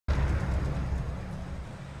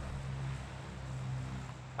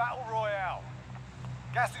Battle Royale.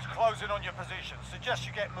 Gas is closing on your position. Suggest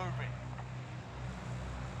you get moving.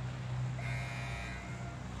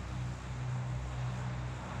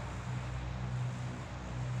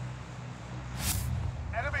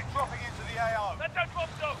 Enemy dropping into the AO. Let's go drop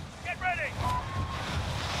zone. Get ready.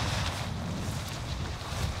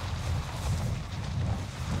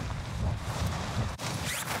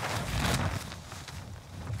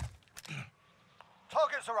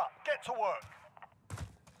 Targets are up. Get to work.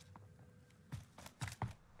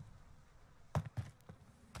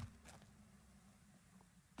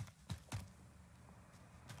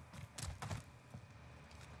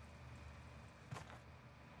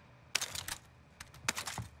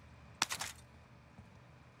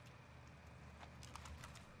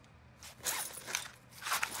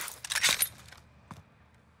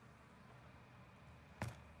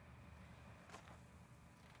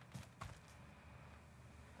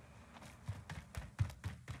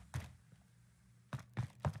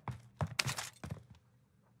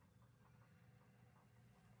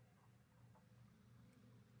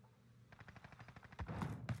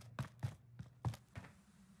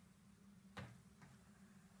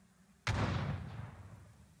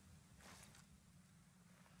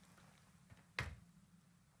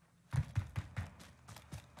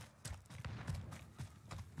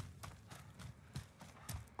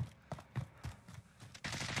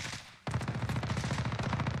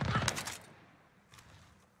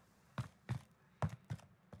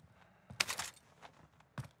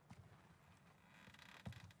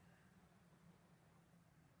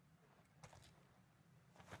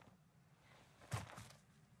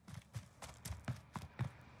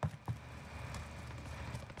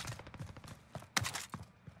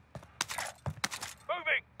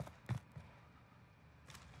 Moving.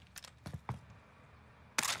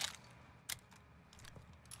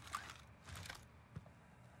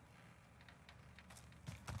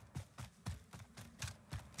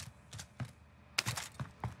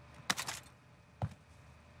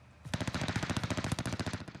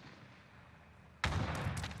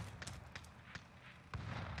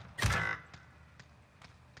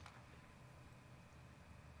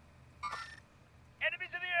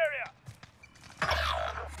 Enemies in the area.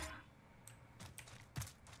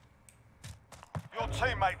 Your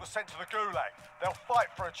teammate was sent to the Gulag. They'll fight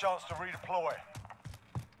for a chance to redeploy.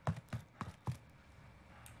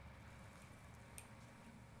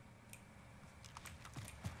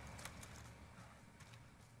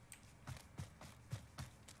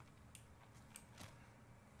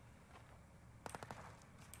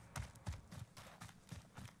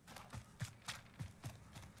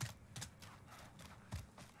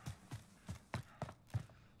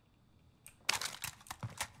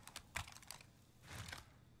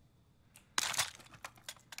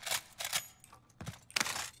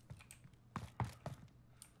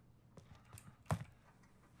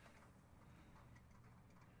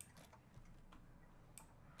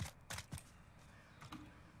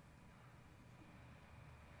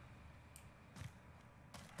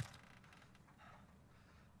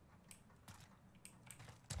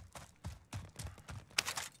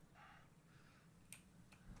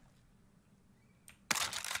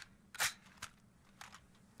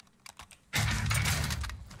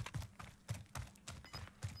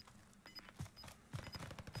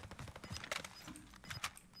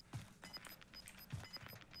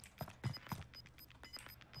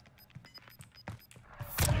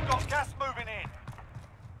 Got gas moving in.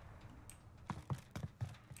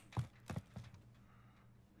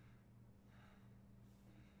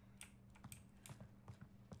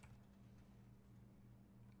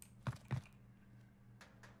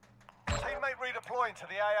 Teammate redeploying to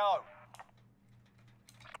the AO.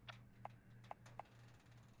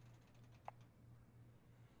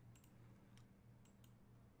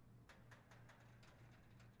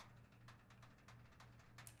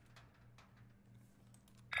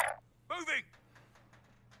 Moving.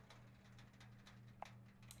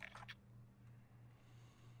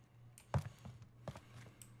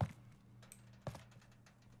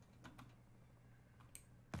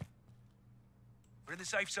 We're in the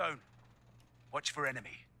safe zone. Watch for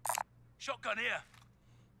enemy. Shotgun here.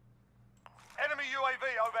 Enemy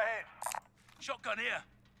UAV overhead. Shotgun here.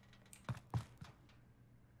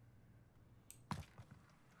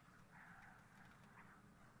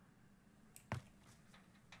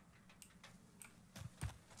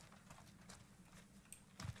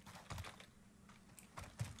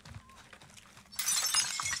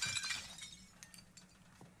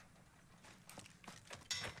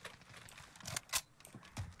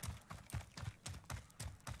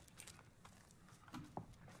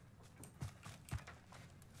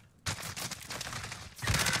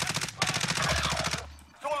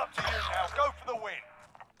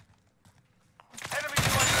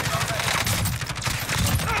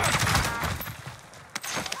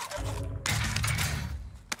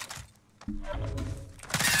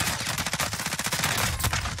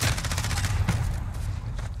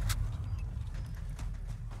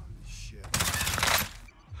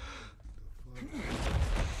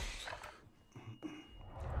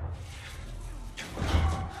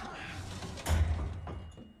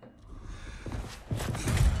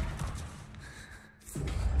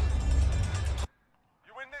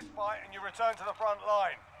 return to the front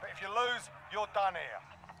line. But if you lose, you're done here.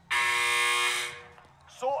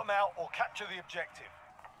 Sort them out or capture the objective.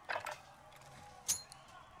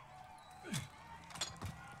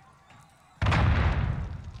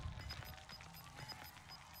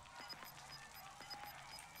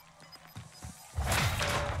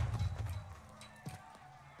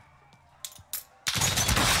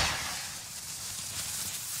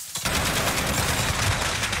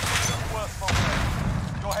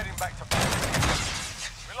 You're heading back to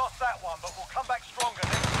base. We lost that one, but we'll come back stronger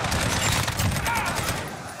next time.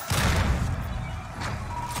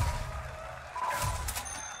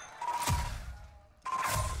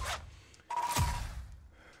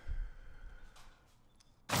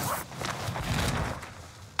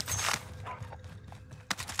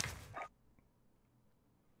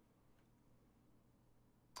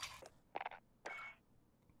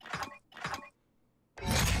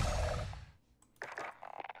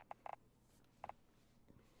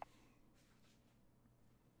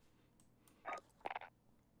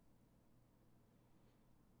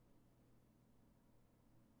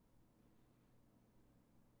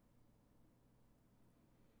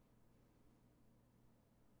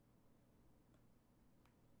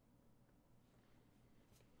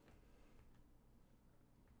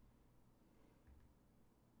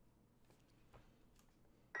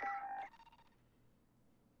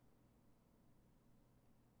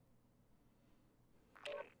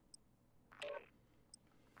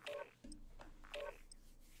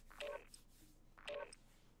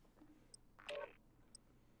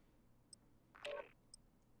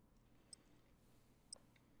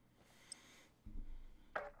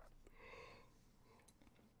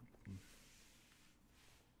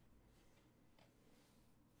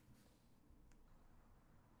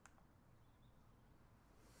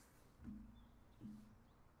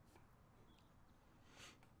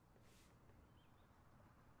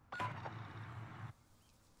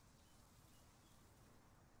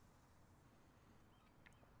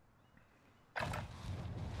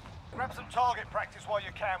 Grab some target practice while you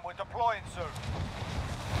can. We're deploying soon.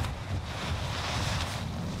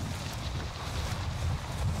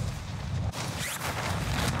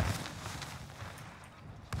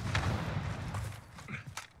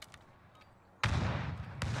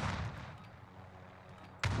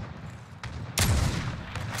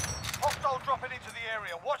 Hostile dropping into the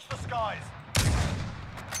area. Watch the skies.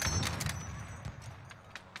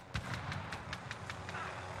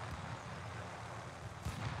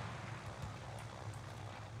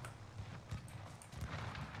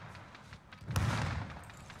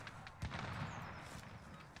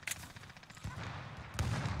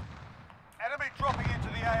 Enemy dropping into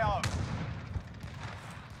the AO.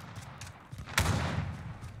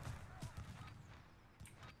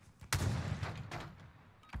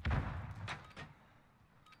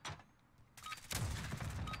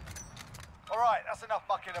 All right, that's enough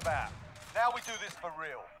mucking about. Now we do this for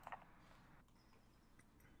real.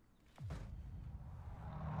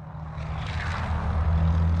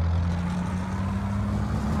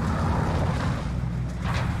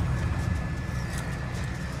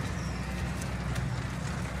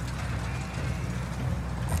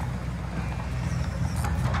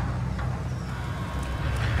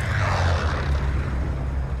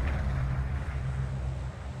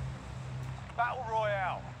 Battle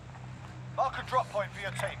Royale. Mark a drop point for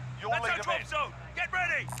your team. You'll Let's lead go them in. drop zone. Get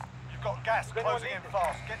ready. You've got gas closing in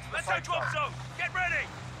fast. Get to the Let's go safe drop zone. zone. Get ready.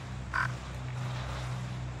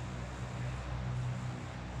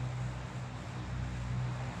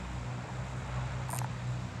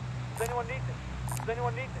 Does anyone need this? Does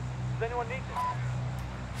anyone need this? Does anyone need this?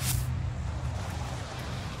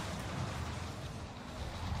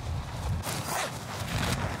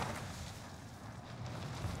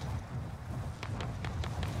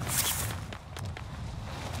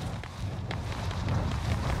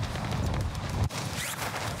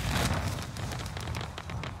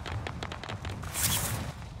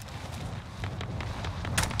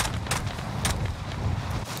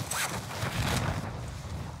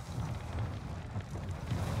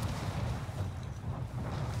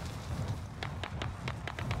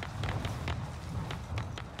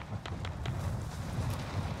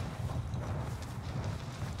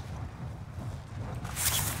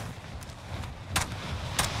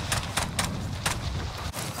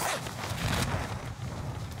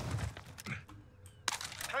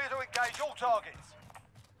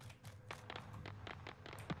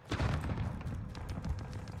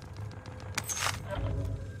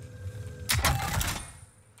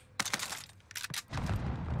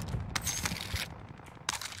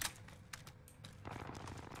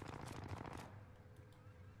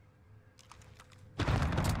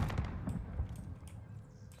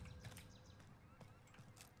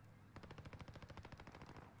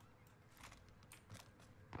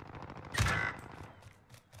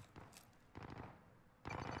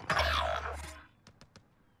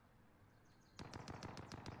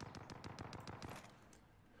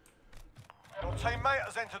 teammate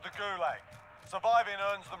has entered the gulag. Surviving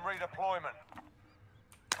earns them redeployment.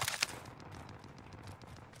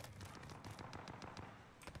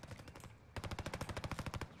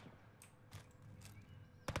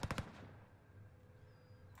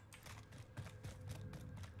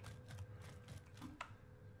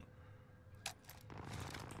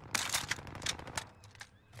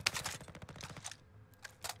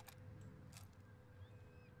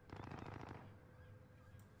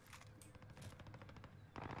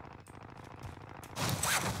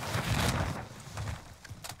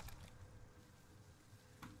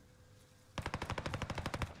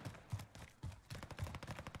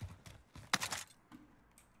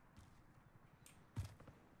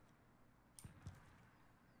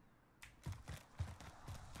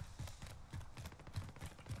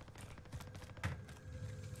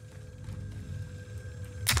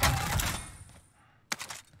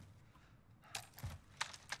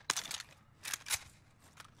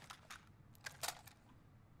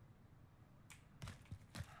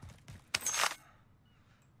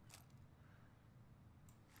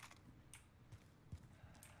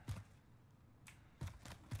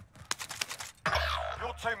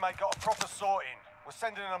 Your teammate got a proper sorting. We're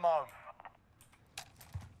sending them home.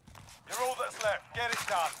 You're all that's left. Get it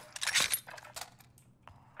done.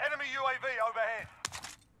 Enemy UAV overhead.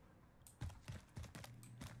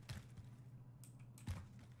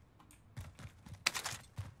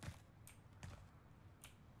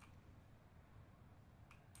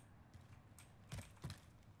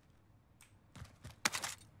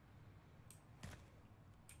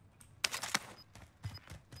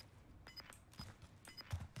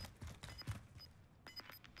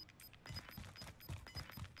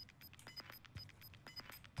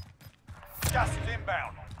 Gas is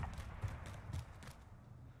inbound.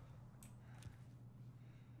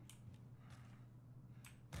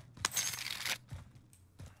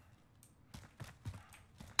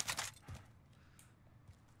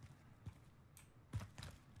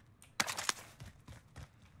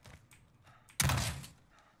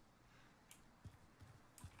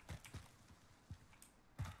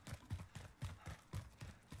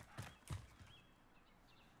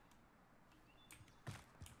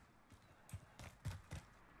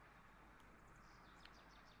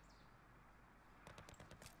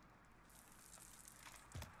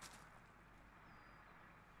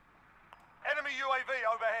 Enemy UAV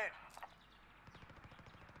overhead.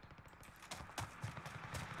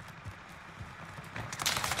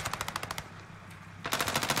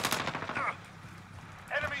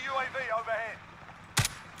 Enemy UAV overhead.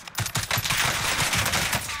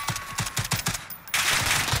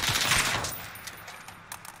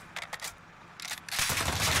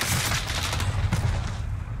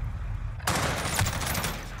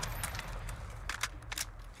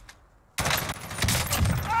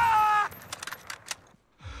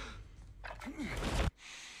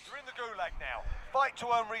 Now. Fight to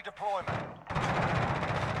earn redeployment.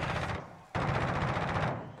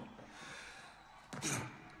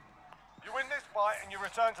 You win this fight and you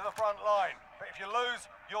return to the front line. But if you lose,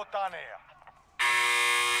 you're done here.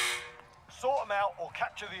 Sort them out or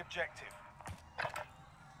capture the objective.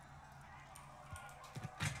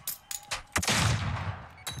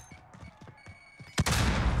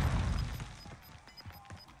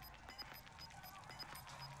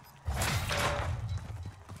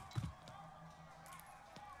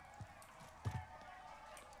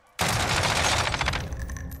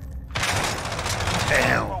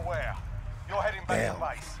 Aware. You're heading back to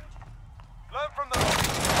base. Learn from the loss.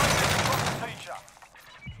 T-shirt.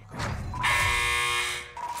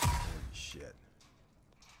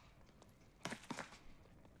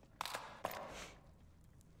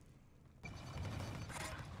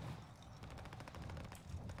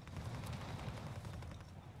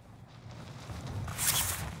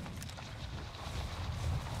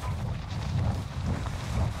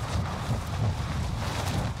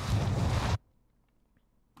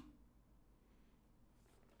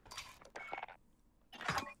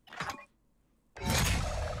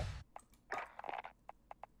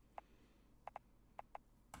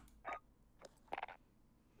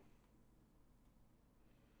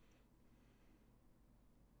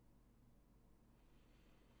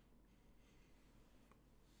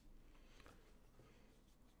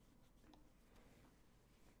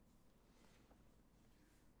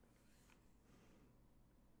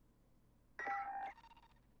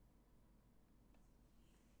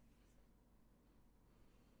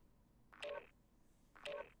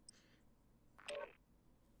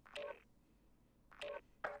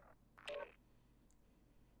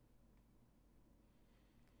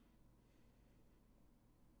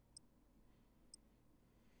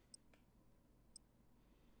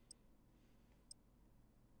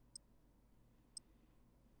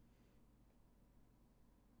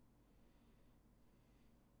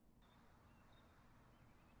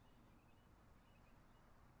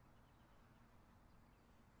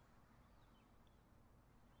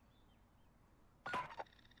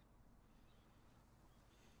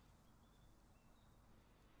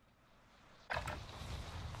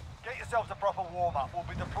 yourselves a proper warm-up. We'll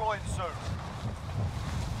be deploying soon.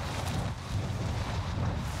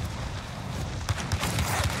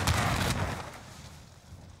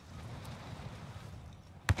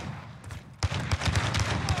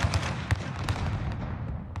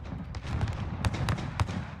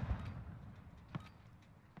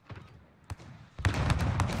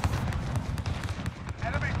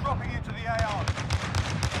 Enemy dropping into the AO.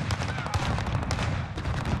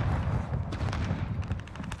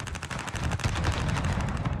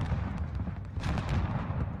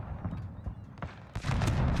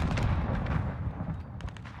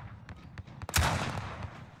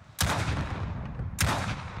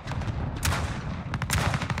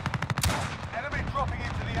 Enemy dropping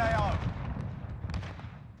into the AO.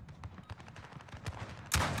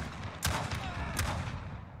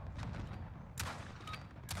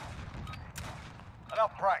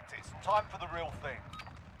 Enough practice. Time for the real thing.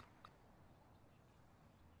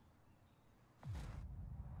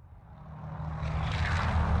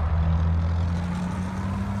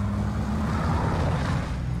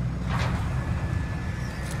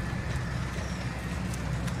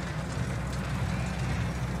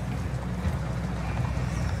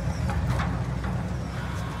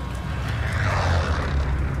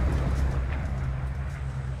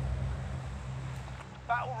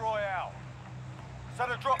 Battle Royale. Set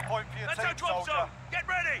a drop point for your That's team, our drop soldier. zone. Get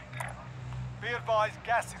ready. Be advised,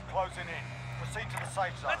 gas is closing in. Proceed to the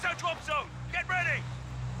safe zone. That's our drop zone. Get ready.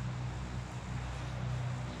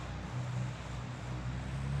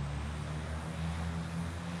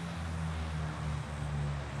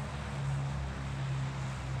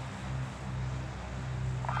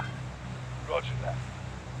 Roger that.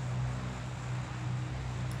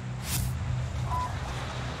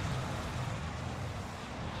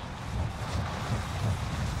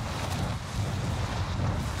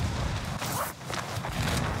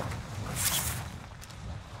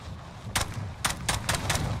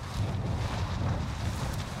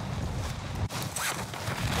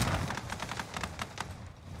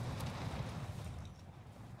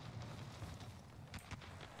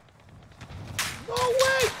 No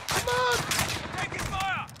way! Come on! Taking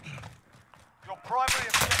fire. Your primary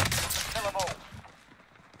objective is to kill them all.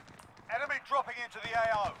 Enemy dropping into the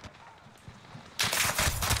AO.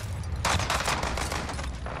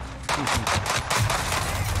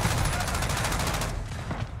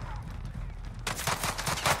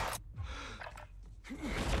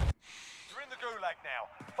 You're in the gulag now.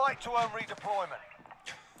 Fight to earn redeployment.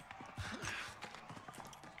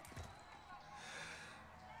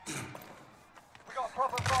 We got a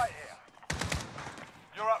proper fight here.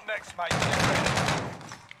 You're up next, mate.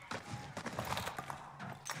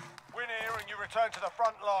 Win here and you return to the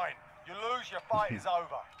front line. You lose, your fight is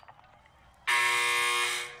over.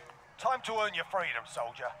 Time to earn your freedom,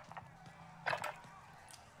 soldier.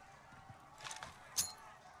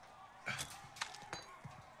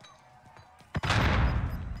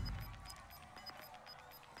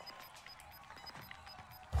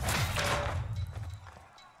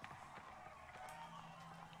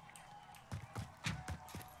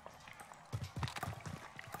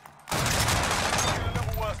 You're a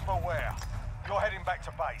little worse for wear. You're heading back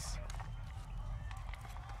to base.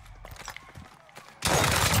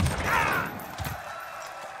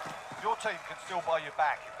 Your team can still buy you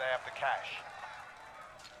back if they have the cash.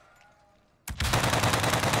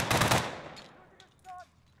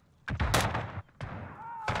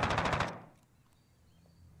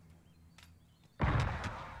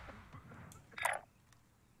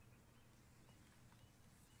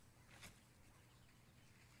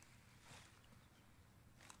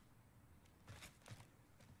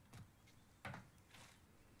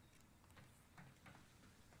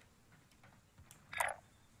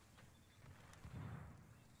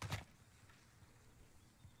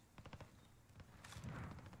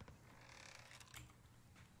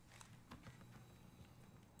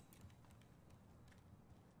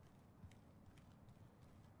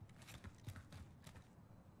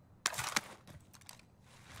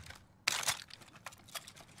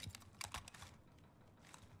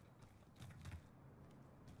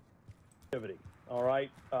 All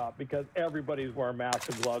right, because everybody's wearing masks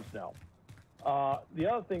and gloves now. The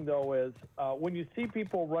other thing, though, is when you see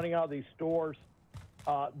people running out of these stores,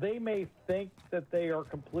 they may think that they are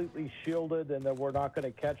completely shielded and that we're not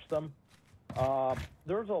going to catch them.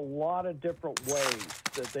 There's a lot of different ways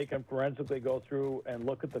that they can forensically go through and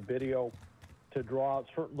look at the video to draw out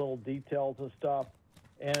certain little details and stuff.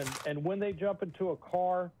 And when they jump into a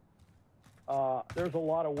car, there's a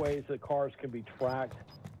lot of ways that cars can be tracked.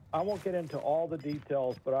 I won't get into all the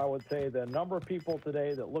details, but I would say the number of people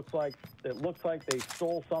today that looks like they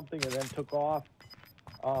stole something and then took off,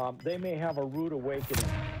 they may have a rude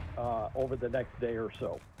awakening over the next day or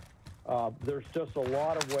so. There's just a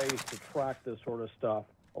lot of ways to track this sort of stuff.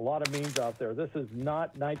 A lot of means out there. This is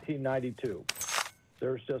not 1992.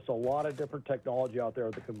 There's just a lot of different technology out there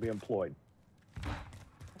that can be employed.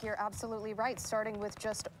 You're absolutely right, starting with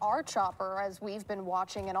just our chopper, as we've been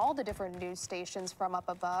watching in all the different news stations from up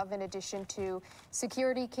above, in addition to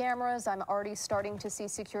security cameras. I'm already starting to see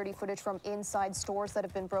security footage from inside stores that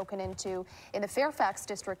have been broken into in the Fairfax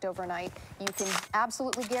district overnight. You can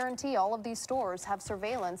absolutely guarantee all of these stores have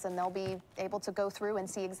surveillance, and they'll be able to go through and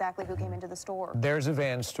see exactly who came into the store. There's a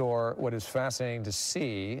van store. What is fascinating to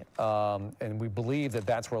see, and we believe that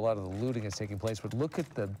that's where a lot of the looting is taking place, but look at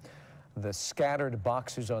the scattered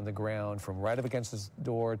boxes on the ground from right up against this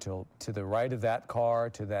door to the right of that car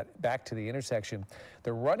to that back to the intersection.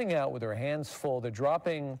 They're running out with their hands full. They're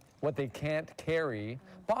dropping what they can't carry.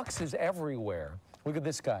 Boxes everywhere. Look at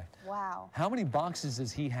this guy. Wow. How many boxes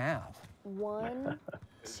does he have? 1,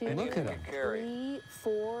 2, Look at him. 3,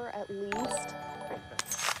 4 at least.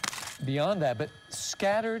 Beyond that, but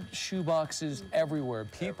scattered shoeboxes everywhere.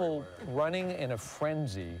 People running in a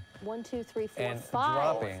frenzy. 1, 2, 3, 4, and 5.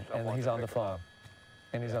 dropping, and he's on the phone.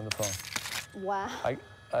 And he's on the phone. Wow.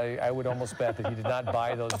 I would almost bet that he did not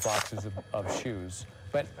buy those boxes of shoes.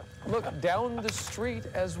 But look, down the street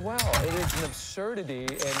as well. It is an absurdity.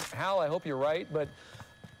 And Hal, I hope you're right, but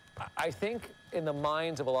I think in the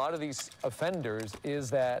minds of a lot of these offenders is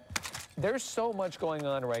that there's so much going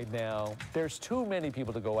on right now. There's too many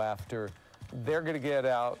people to go after. They're going to get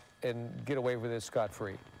out and get away with this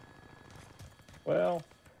scot-free. Well,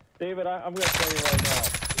 David, I'm going to tell you right now.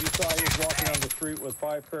 You saw he was walking on the street with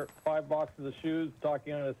five boxes of shoes,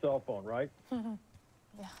 talking on his cell phone, right?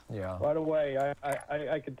 Yeah. Right away,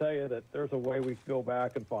 I can tell you that there's a way we can go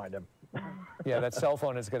back and find him. Yeah, that cell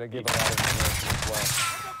phone is going to give a lot of information as well.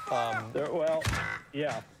 Well,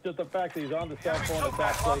 yeah, just the fact that he's on the cell phone at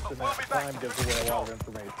that place and that time gives away a lot of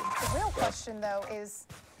information. The real question, though, is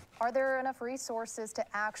are there enough resources to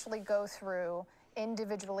actually go through,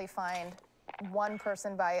 individually find one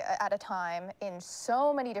person at a time in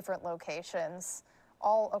so many different locations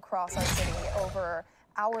all across our city over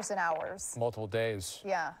hours and hours? Multiple days.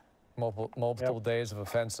 Yeah. Multiple days of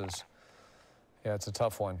offenses. Yeah, it's a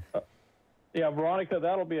tough one. Yeah, Veronica,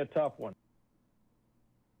 that'll be a tough one.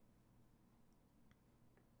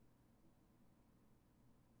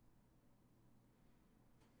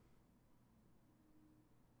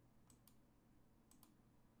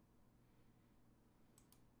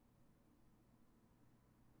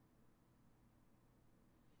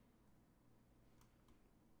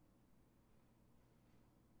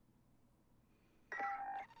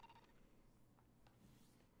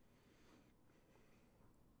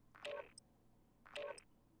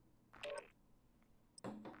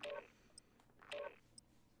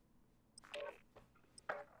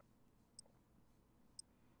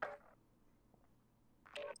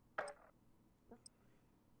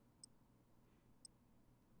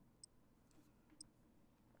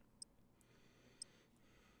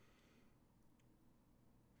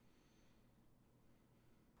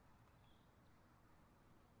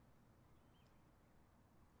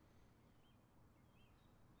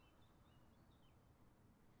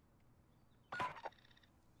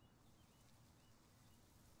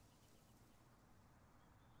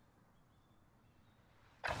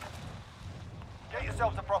 Get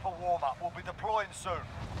yourselves a proper warm-up. We'll be deploying soon.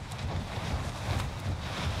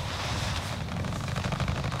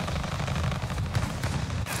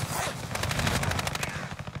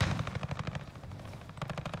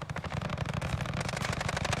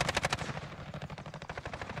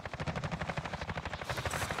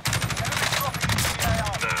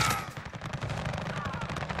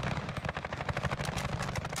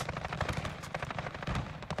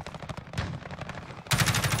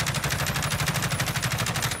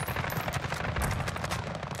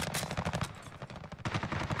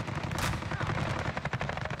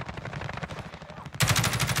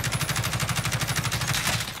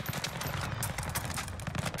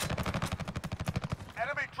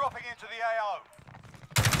 Dropping into the AO.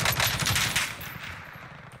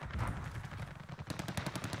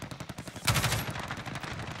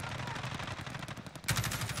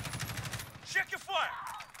 Check your fire!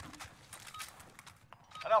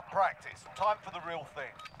 Enough practice. Time for the real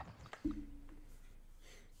thing.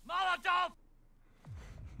 Molotov!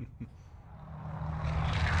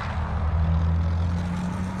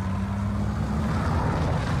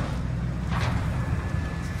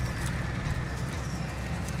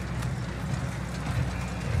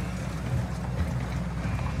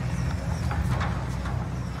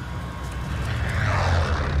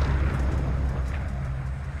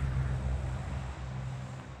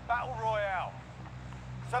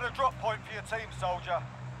 point for your team, soldier.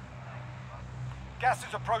 Gas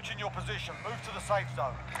is approaching your position. Move to the safe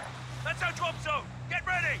zone. That's our drop zone. Get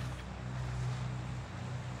ready.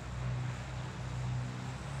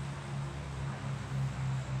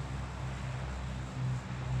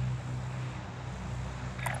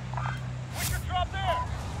 We can drop there.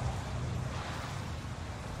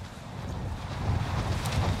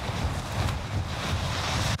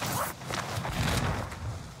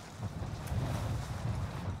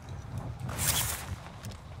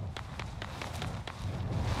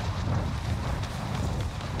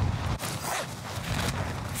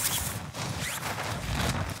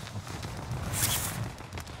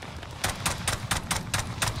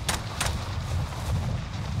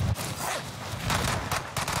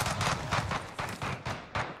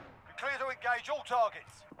 Engage all targets.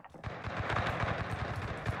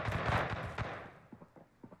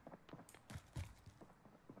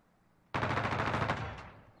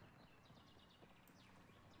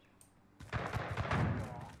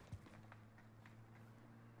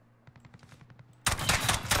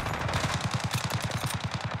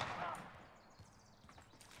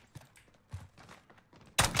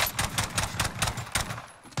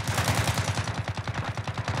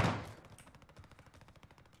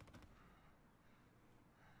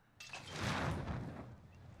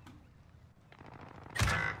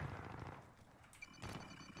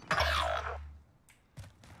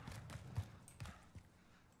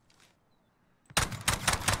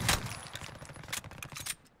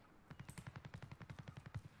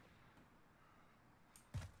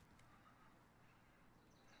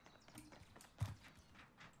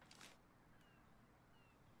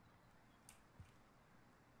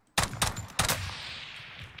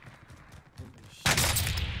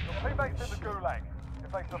 Teammates in the gulag.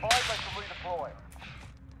 If they survive, they can redeploy.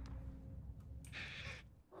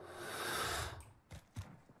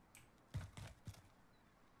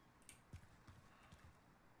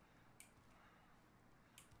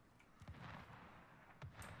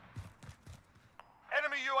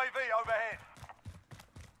 Enemy UAV overhead.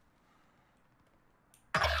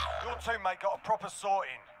 Your teammate got a proper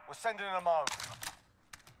sorting. We're sending them home.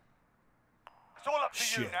 It's all up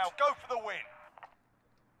to you now. Go for the win.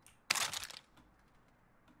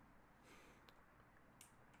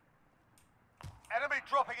 Enemy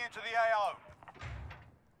dropping into the AO.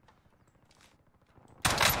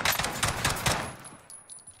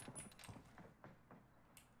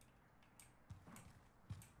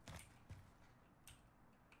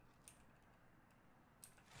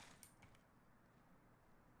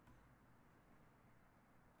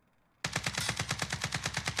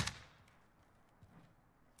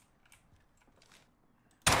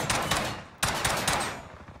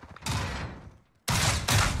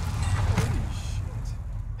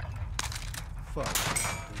 Fuck,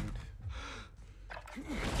 dude.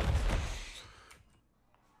 Win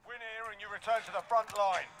here and you return to the front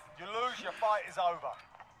line. You lose, your fight is over.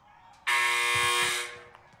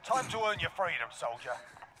 Time to earn your freedom, soldier.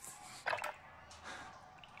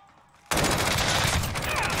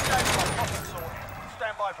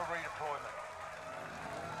 Stand by for redeployment.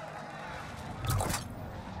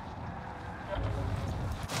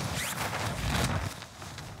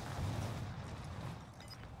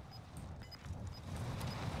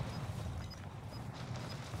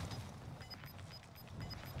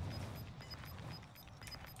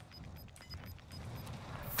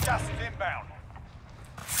 Gas is inbound.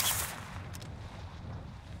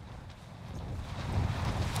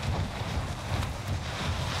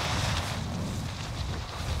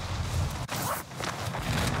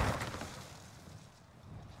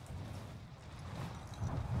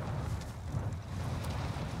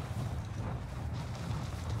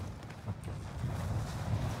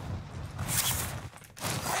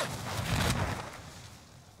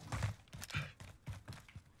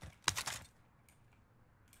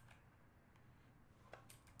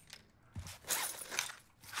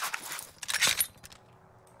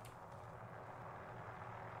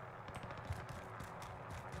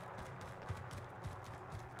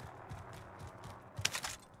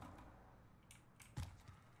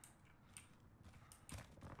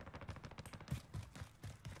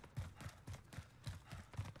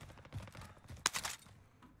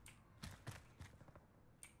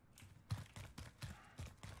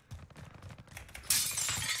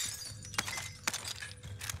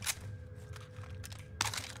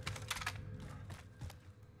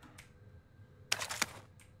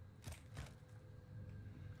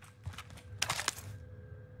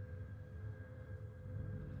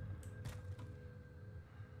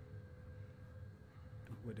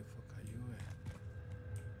 Where the fuck are you at?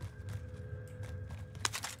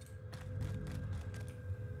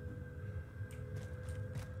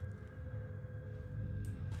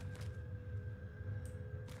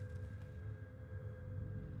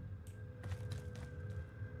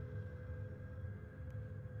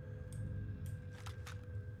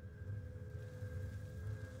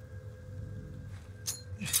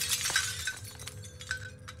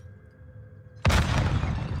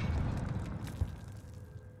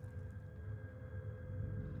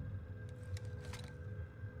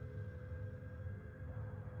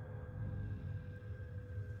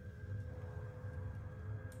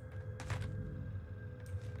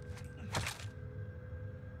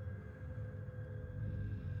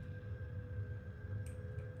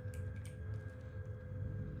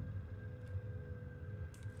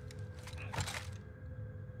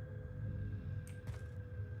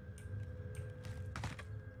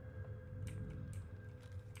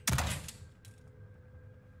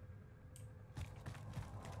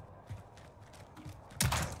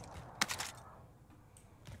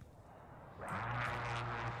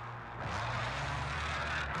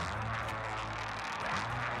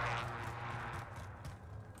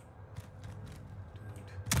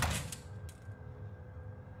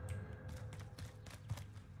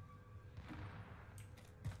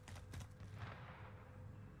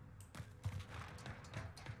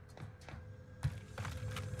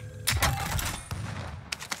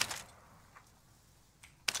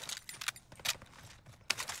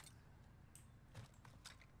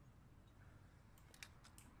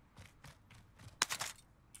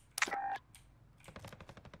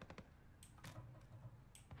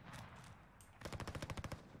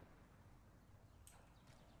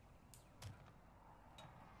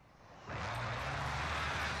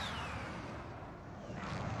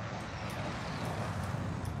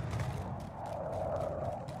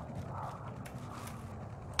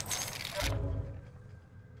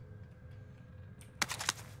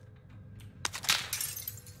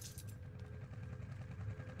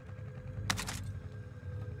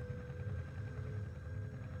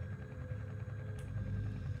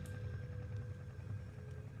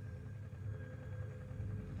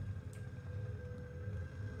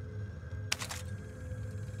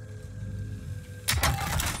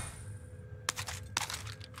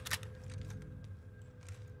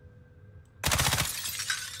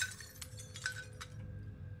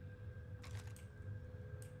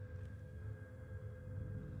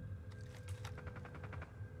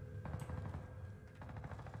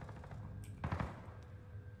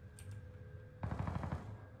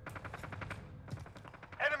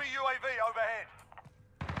 UAV overhead.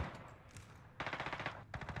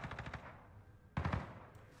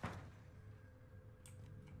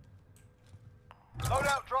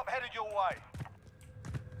 Loadout drop headed your way.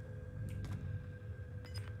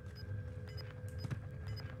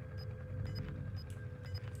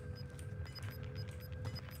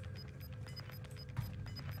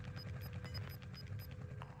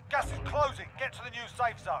 Gas is closing. Get to the new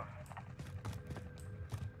safe zone.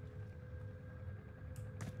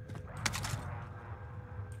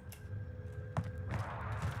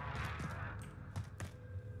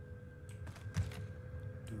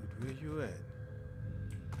 Dude, where you at?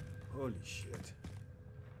 Holy shit.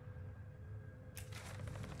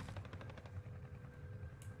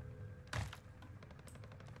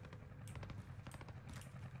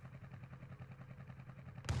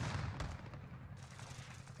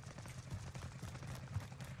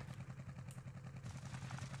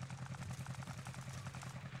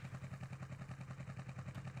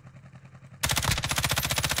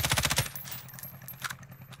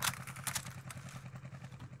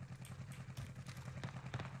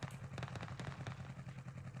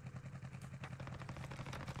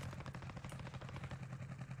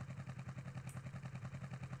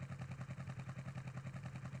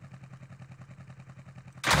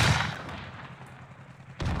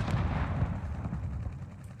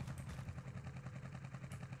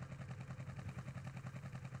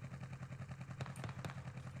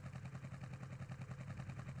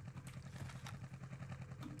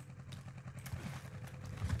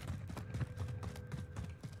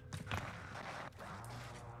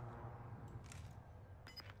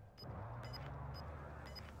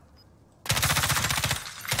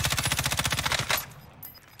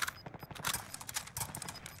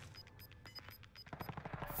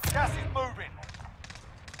 Gas is moving.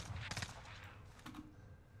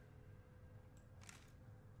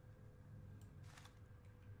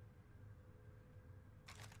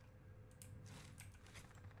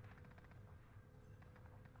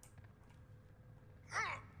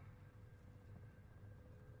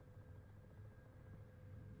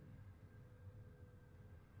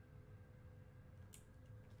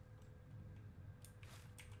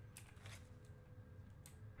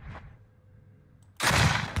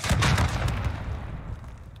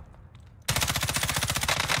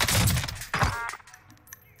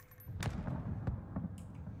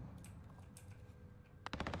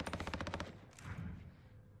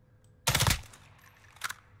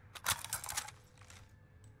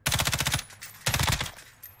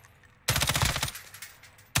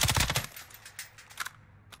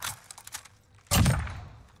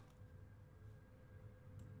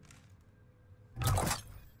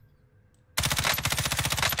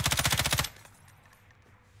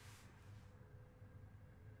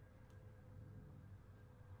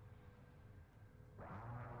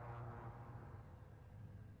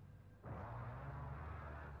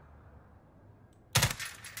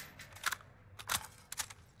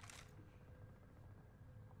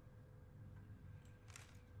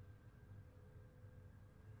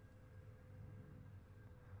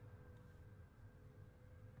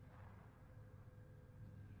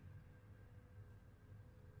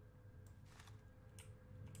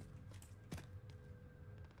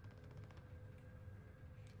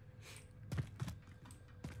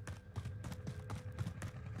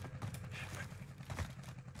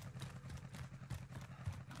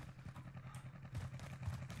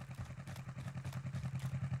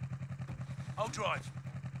 I'll drive.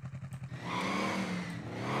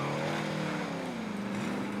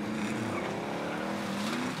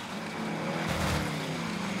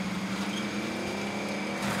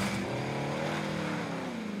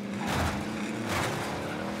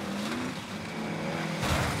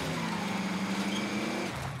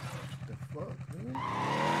 The fuck, man?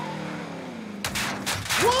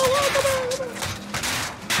 Whoa, come on!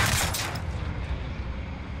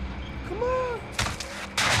 Come on!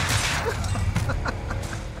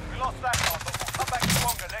 We lost that one, but we'll come back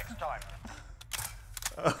stronger next time.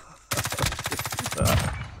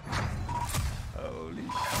 Holy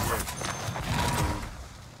shit.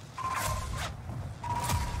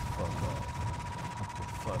 Fuck off.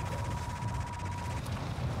 Fuck off.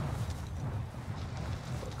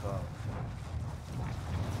 Fuck off.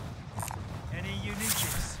 Any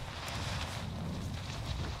uniques?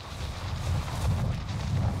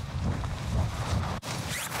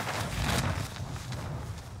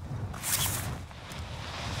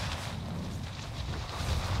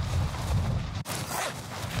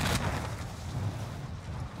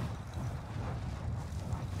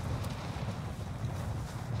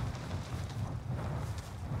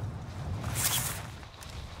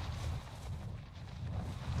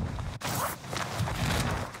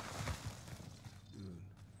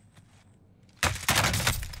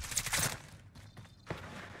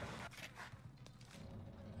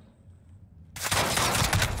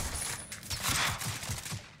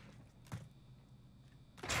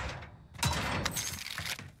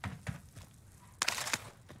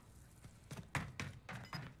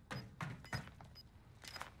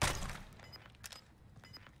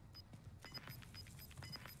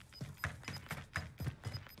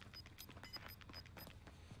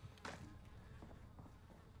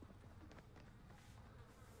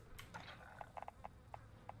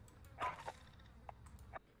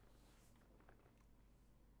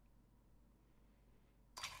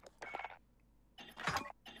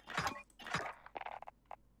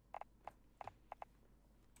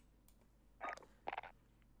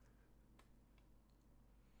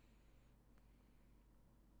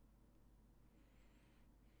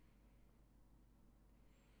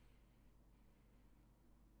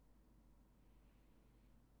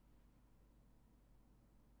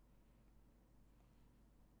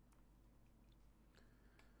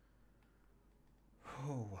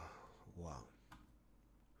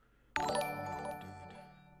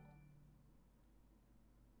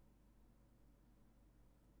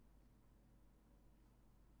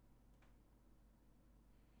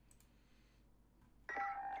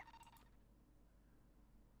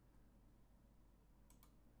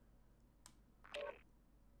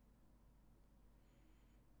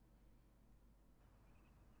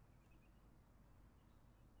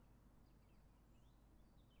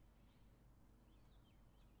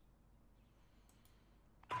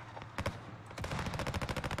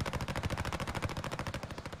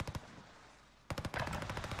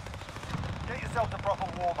 yourself to proper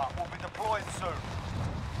warm-up. We'll be deploying soon.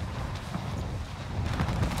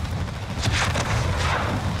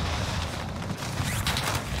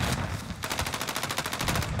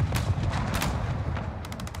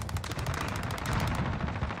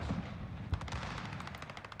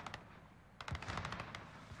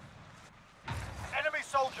 Enemy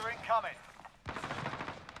soldier incoming.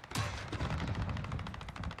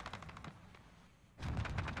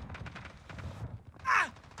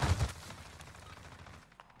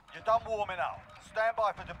 You're done warming up. Stand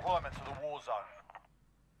by for deployment to the war zone.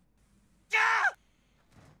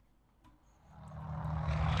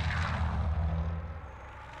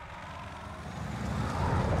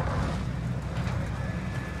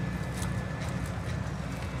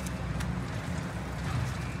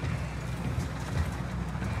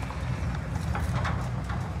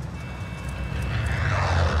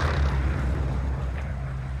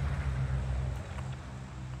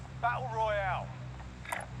 Battle Royale.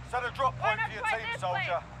 Set a drop point for your team,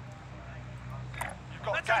 soldier. You've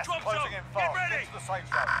got Let's gas go drop closing zone. in Get fast. ready. Get to the safe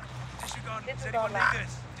zone. Disregard. Disregard Does anyone that. need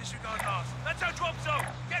this? Disregard last. That's our drop zone.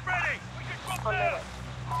 Get ready. We can drop On there. it.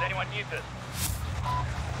 Does anyone need this?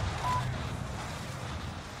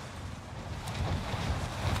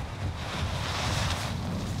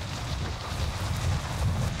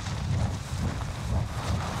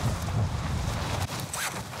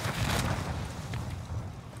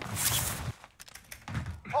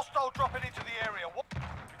 Hostile dropping into the area.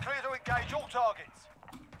 Clear to engage all targets.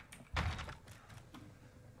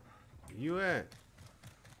 Where you at?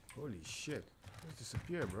 Holy shit. Let's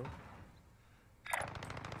disappear, bro.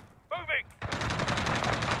 Moving!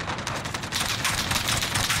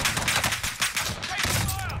 Take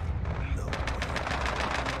fire.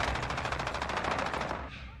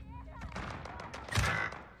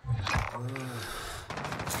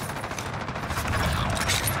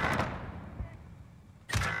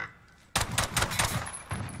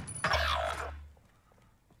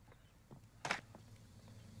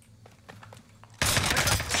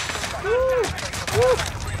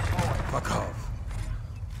 Fuck off.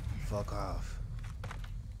 Fuck off.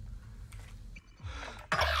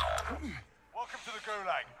 Welcome to the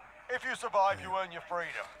Gulag. If you survive, you earn your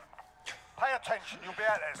freedom. Pay attention, you'll be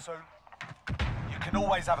out there soon. You can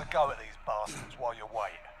always have a go at these bastards while you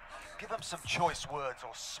wait. Give them some choice words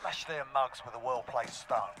or smash their mugs with a well-placed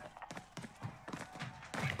stone.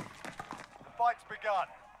 The fight's begun.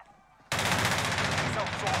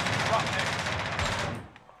 Self-source disrupted.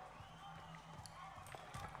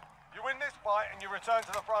 You win this fight and you return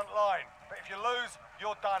to the front line. But if you lose,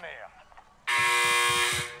 you're done here.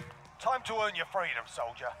 Time to earn your freedom,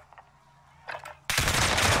 soldier.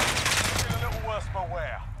 Feel a little worse for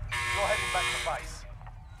wear. You're heading back to base.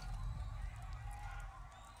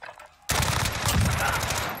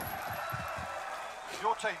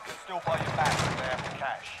 Your team can still buy you back if they have the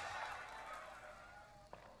cash.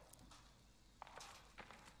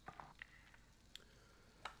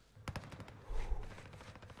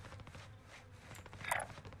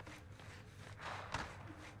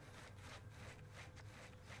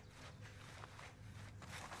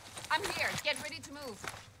 I'm here. Get ready to move.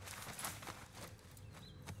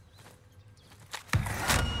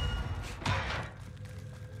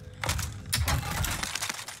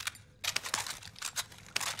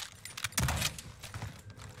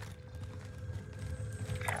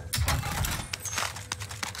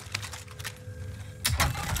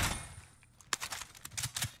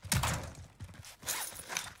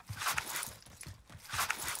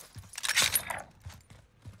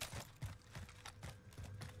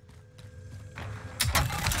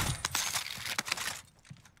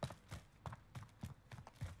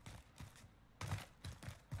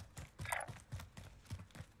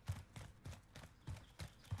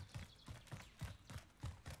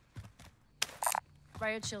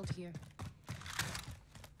 Riot shield here.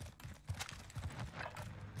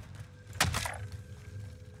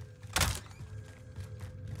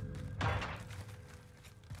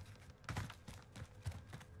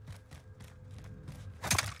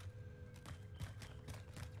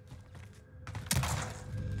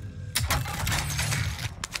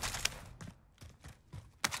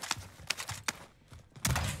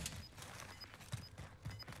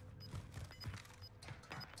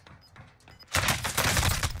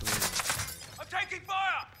 Taking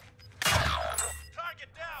fire! Target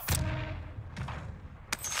down!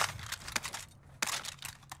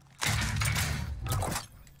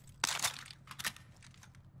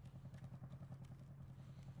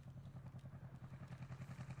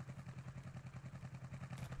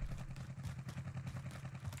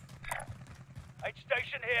 Aid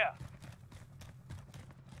station here.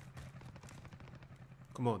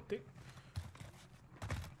 Come on, take.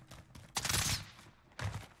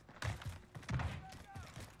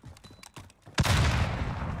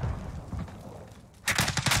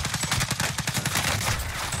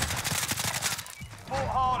 Fought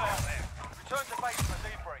hard out there. Return to base for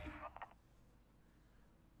debrief.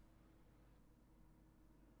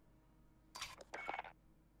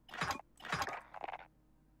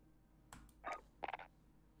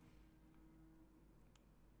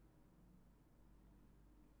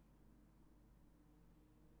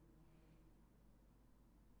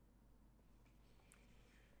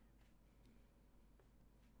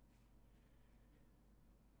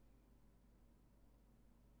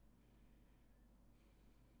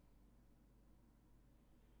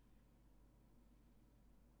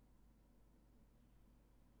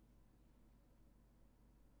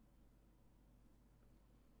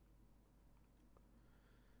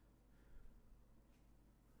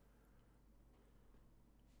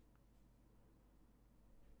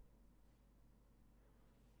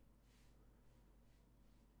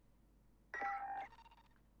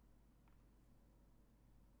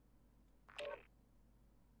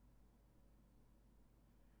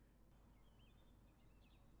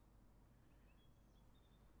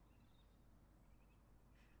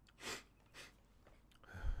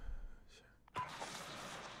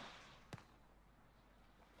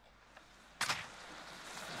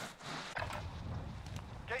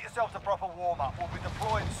 Get yourselves a proper warm-up. We'll be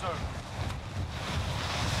deploying soon.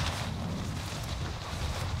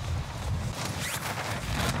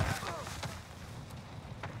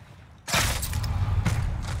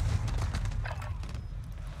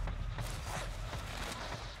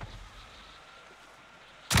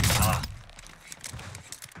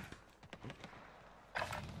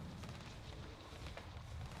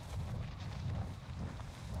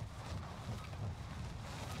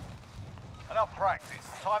 Enough practice.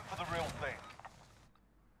 Time for the real thing.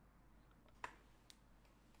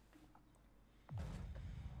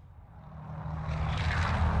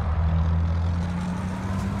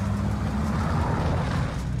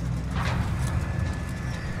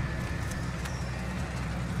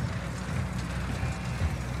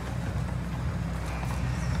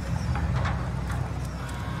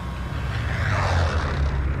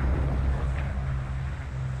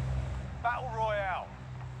 Battle Royale.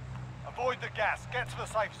 Avoid the gas. Get to the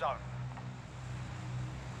safe zone.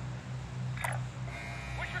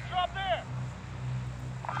 We should drop there.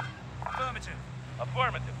 Affirmative.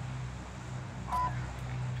 Affirmative.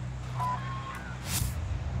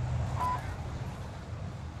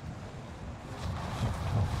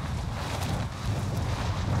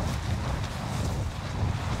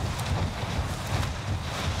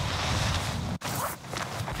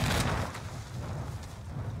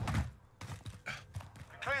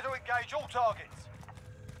 Clear to engage all targets.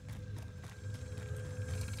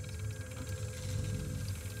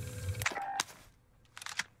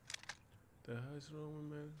 The hell is wrong with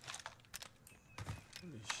man?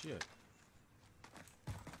 Holy shit.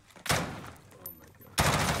 Oh my god.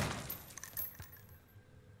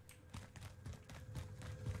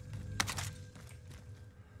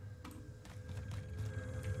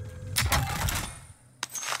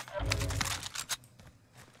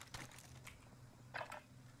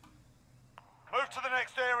 Move to the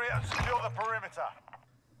next area and secure the perimeter.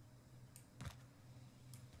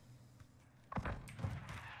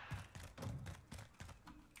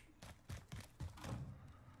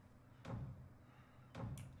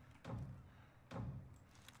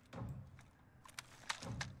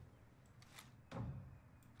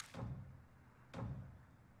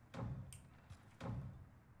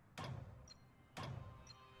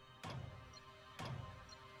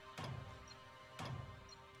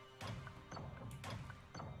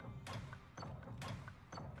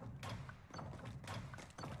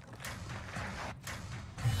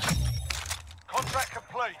 Contract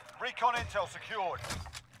complete. Recon intel secured.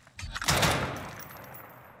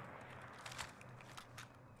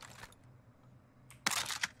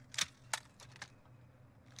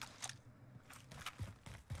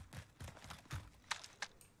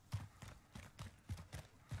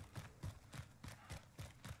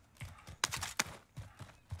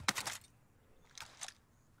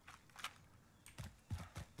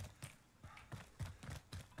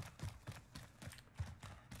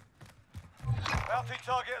 Bounty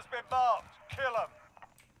target has been marked. Kill him.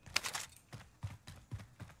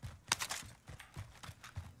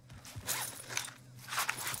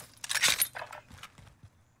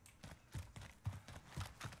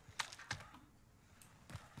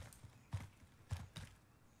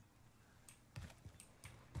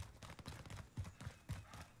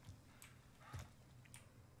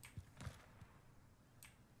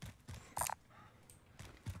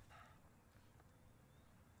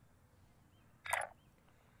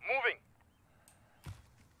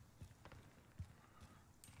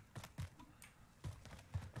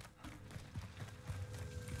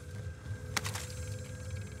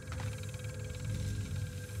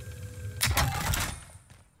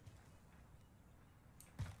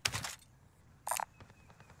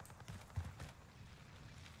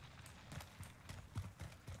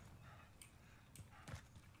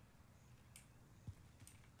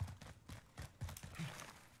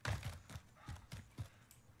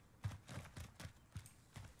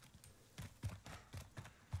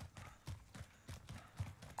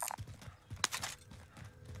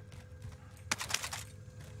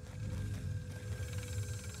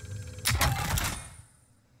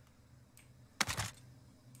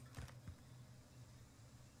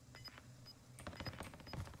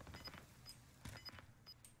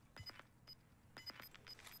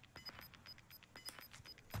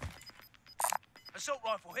 Assault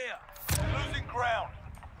rifle here. We're losing ground.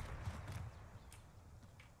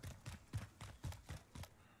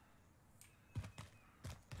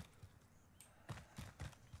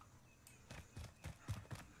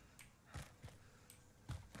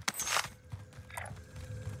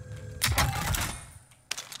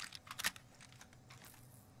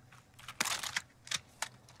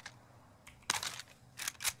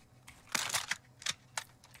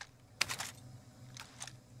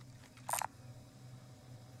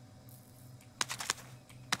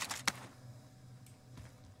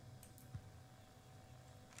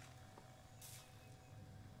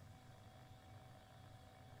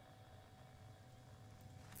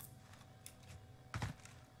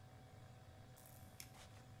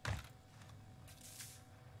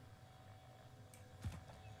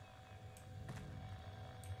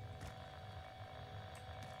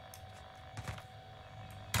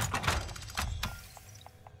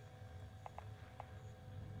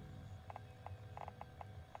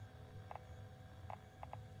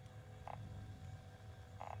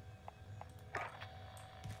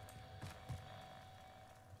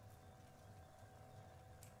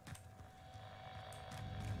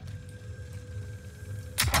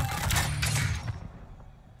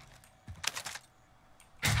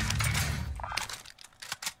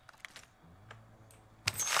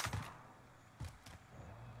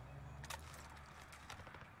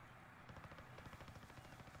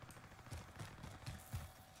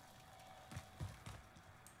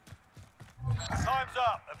 Time's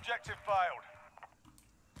up. Objective failed.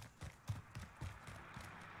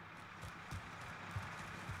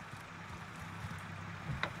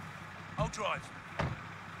 I'll drive.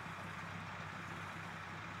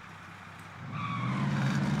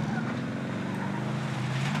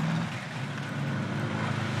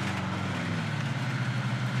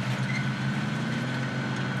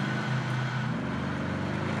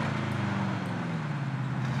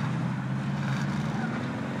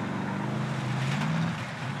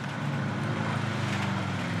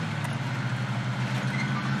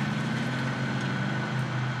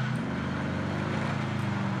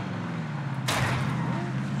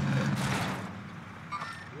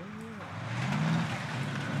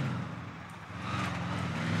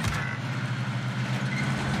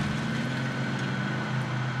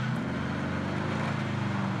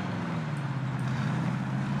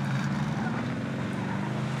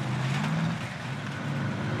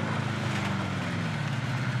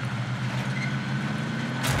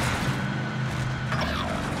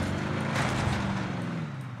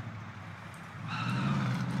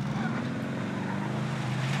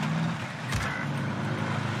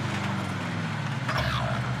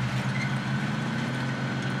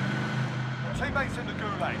 Teammates in the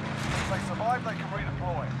gulag. If they survive, they can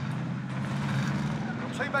redeploy. Your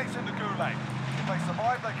teammates in the gulag. If they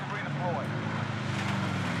survive, they can redeploy.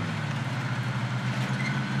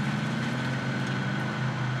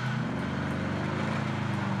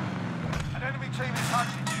 An enemy team is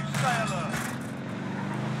hunting you. Stay alert.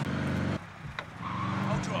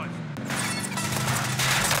 I'll drive.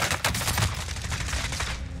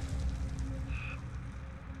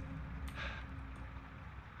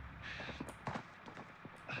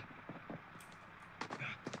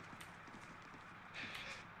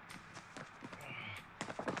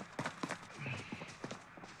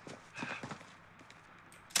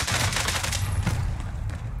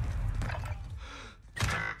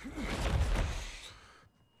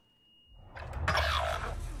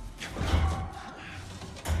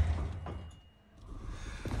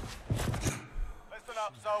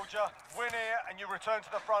 Soldier, win here and you return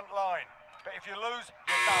to the front line. But if you lose,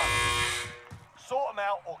 you're done. Sort them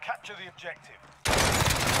out or capture the objective.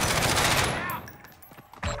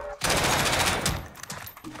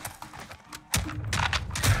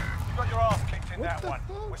 You got your ass kicked in that one.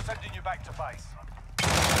 We're sending you back to base.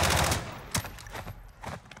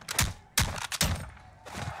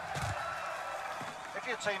 If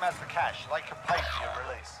your team has the cash, they can pay for your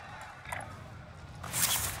release.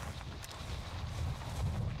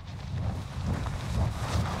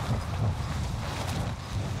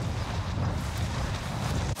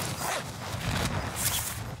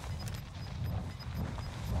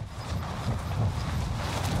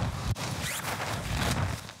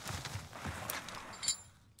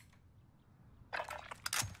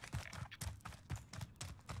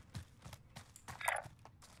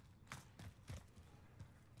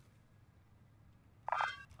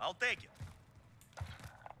 I'll take it.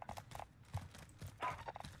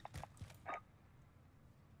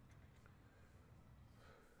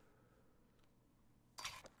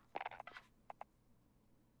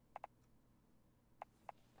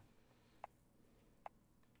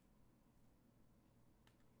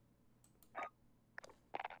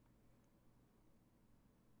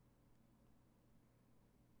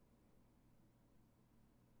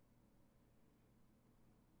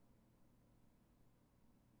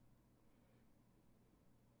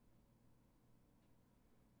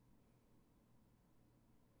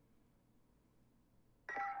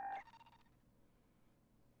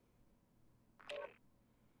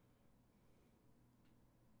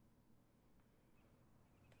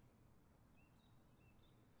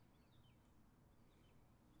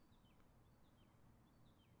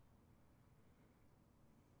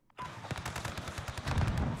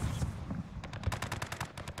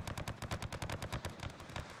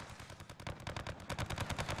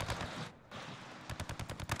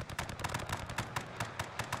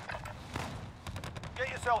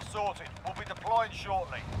 yourself sorted. We'll be deploying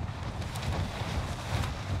shortly.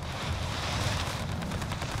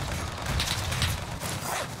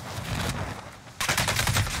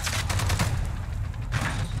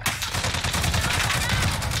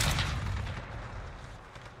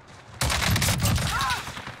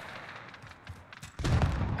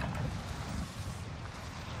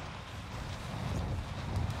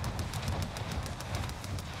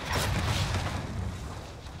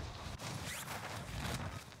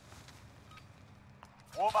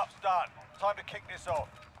 Warm-up's done. Time to kick this off.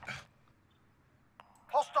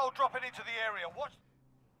 Hostile dropping into the area. Watch.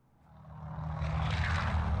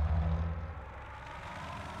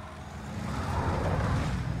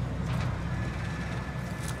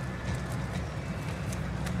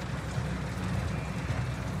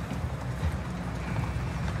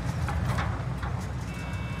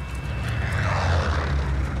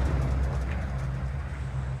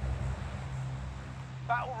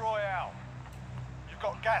 Battle Royale. You've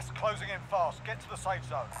got gas closing in fast. Get to the safe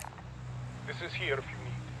zone. This is here if you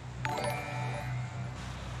need.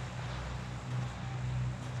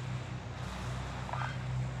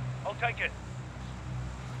 I'll take it.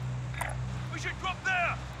 We should drop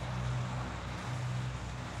there!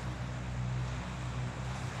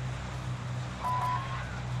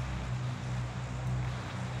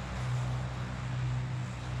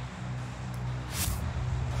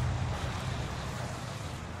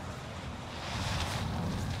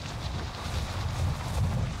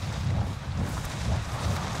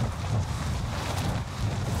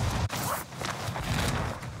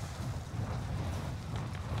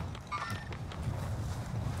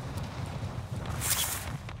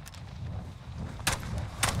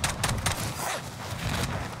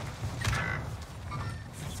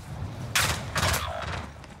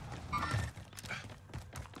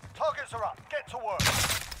 Targets are up. Get to work.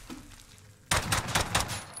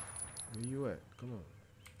 Where you at? Come on.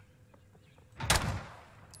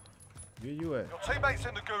 Where you at? Your teammates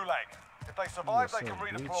in the gulag. If they survive, they can Son,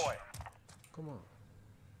 redeploy. bitch. Come on.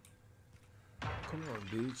 Come on,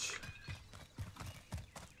 bitch.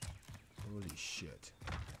 Holy shit.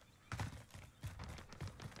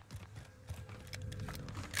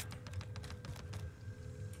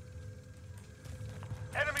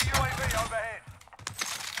 Enemy UAV overhead.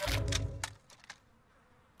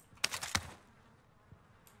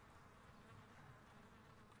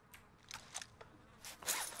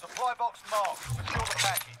 Supply box marked. Secure the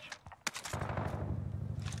package.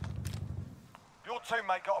 Your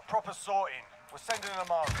teammate got a proper sorting. We're sending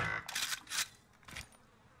them over.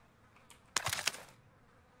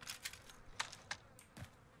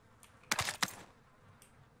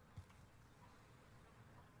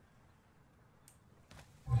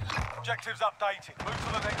 Objectives updated. Move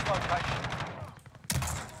to the next location.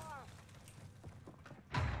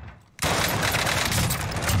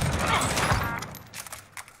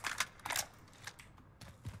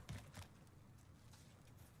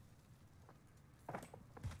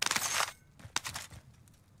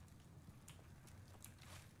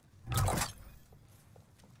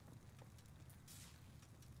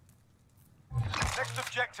 Next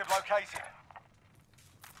objective located.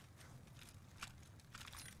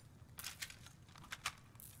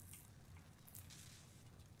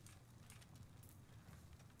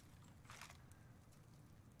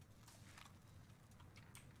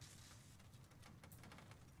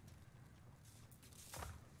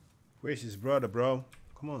 Where's his brother, bro?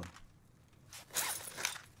 Come on.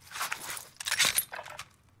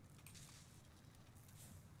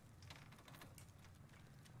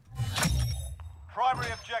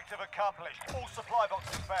 Primary objective accomplished. All supply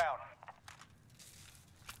boxes found.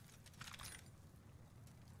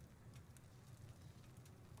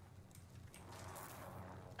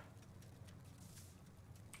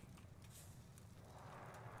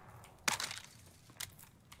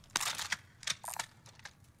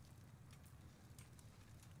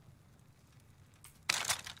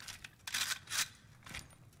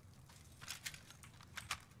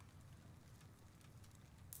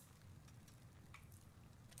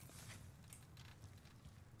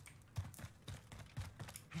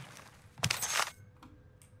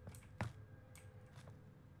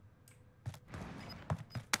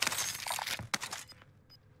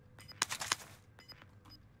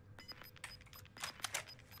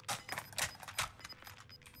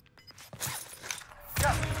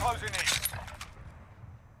 Gas is closing in.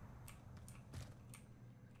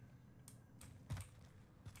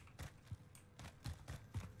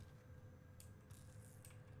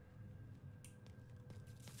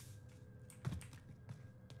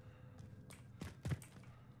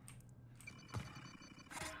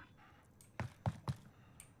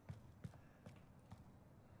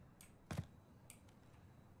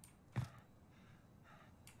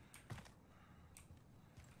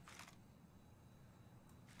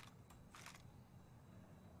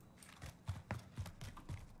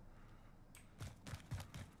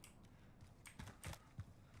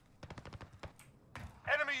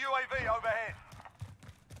 Enemy UAV overhead.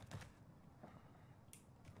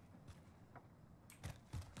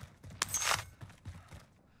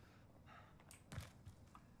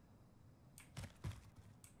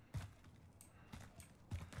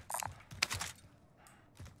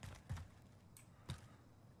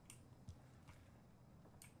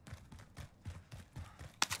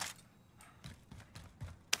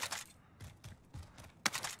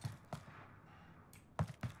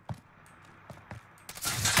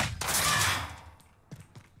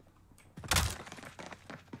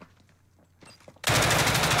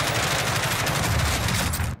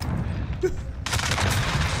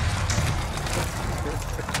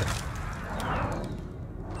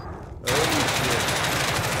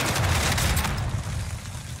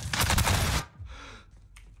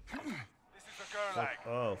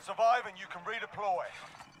 Oh. Survive and you can redeploy.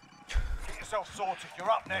 Get yourself sorted. You're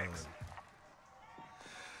up next.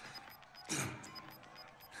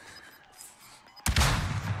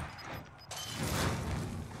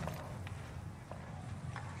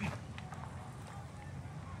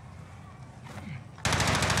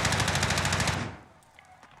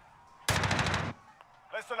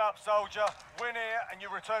 Listen up, soldier. Win here and you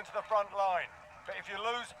return to the front line. But if you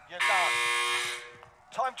lose, you're done.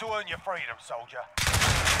 Time to earn your freedom, soldier.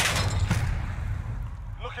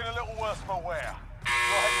 Looking a little worse for wear.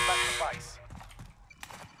 You're heading back to base.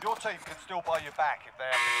 Your team can still buy you back if they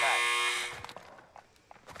have the cash.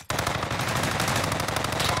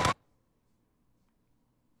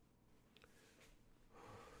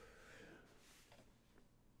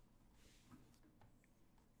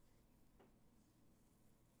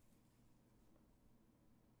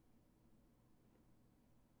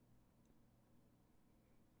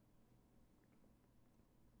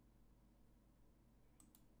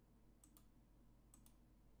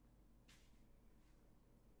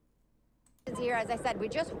 Here, as I said, we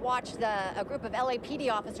just watched a group of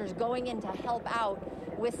LAPD officers going in to help out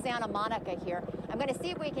with Santa Monica here. I'm going to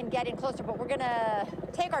see if we can get in closer, but we're going to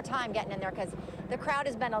take our time getting in there because the crowd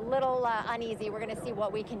has been a little uneasy. We're going to see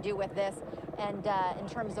what we can do with this and in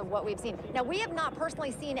terms of what we've seen. Now, we have not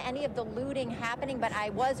personally seen any of the looting happening, but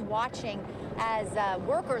I was watching as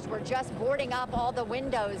workers were just boarding up all the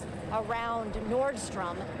windows around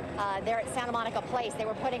Nordstrom. There at Santa Monica Place. They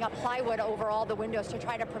were putting up plywood over all the windows to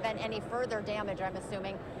try to prevent any further damage, I'm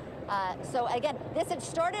assuming. So again, this had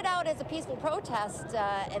started out as a peaceful protest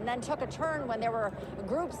and then took a turn when there were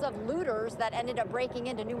groups of looters that ended up breaking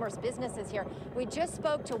into numerous businesses here. We just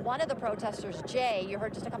spoke to one of the protesters, Jay, you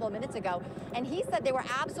heard just a couple of minutes ago, and he said they were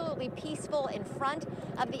absolutely peaceful in front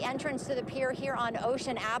of the entrance to the pier here on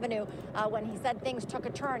Ocean Avenue when he said things took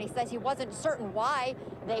a turn. He says he wasn't certain why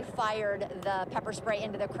they fired the pepper spray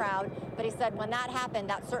into the crowd, but he said when that happened,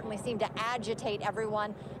 that certainly seemed to agitate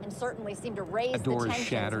everyone and certainly seemed to raise the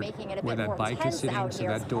tensions, making it a bit more tense out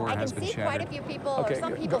here. That door has been shattered. I can see quite a few people, okay, or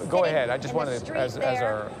some people go ahead. I just wanted to, as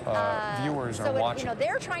our viewers are watching. You know,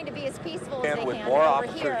 they're trying to be as peaceful as they with can. more over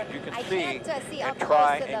officers, here, you can I see can't see and up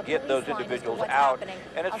try close to and the get those police line individuals what's out. happening.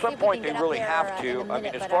 And at I'll some see if we point, can they get really up have there to. in a I mean,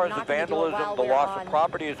 minute, as but far I'm as the not gonna do it vandalism, while the we're loss of on,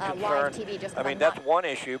 property is live concerned, TV, just I 'cause mean, I'm that's not. one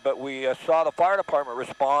issue, but we saw the fire department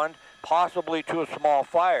respond possibly to a small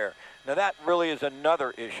fire. Now that really is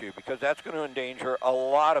another issue because that's going to endanger a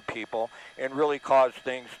lot of people and really cause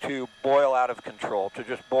things to boil out of control, to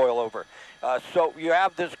just boil over. So you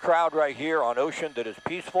have this crowd right here on Ocean that is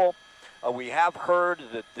peaceful. We have heard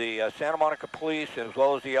that the Santa Monica Police as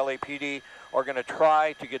well as the LAPD are going to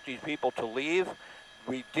try to get these people to leave.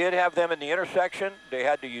 We did have them in the intersection. They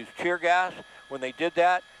had to use tear gas. When they did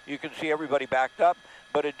that, you can see everybody backed up.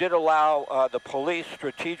 But it did allow the police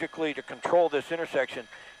strategically to control this intersection.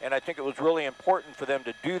 And I think it was really important for them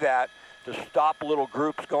to do that, to stop little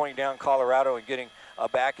groups going down Colorado and getting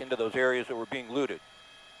back into those areas that were being looted.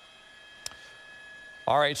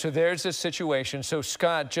 All right, so there's this situation. So,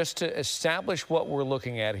 Scott, just to establish what we're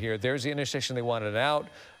looking at here, there's the intersection they wanted out.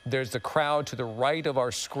 There's the crowd to the right of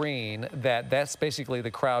our screen. That's basically the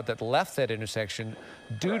crowd that left that intersection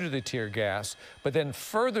due to the tear gas. But then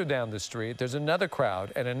further down the street, there's another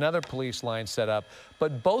crowd and another police line set up.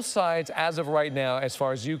 But both sides, as of right now, as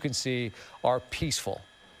far as you can see, are peaceful.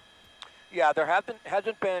 Yeah, there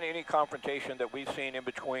hasn't been any confrontation that we've seen in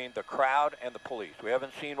between the crowd and the police. We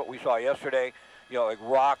haven't seen what we saw yesterday, you know, like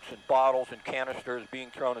rocks and bottles and canisters being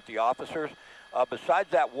thrown at the officers. Besides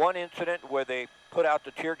that one incident where they put out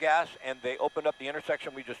the tear gas and they opened up the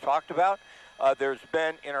intersection we just talked about, there's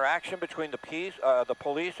been interaction between the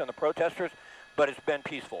police and the protesters, but it's been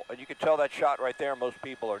peaceful. And you can tell that shot right there. Most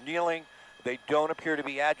people are kneeling. They don't appear to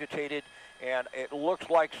be agitated. And it looks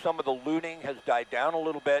like some of the looting has died down a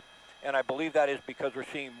little bit. And I believe that is because we're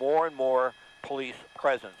seeing more and more police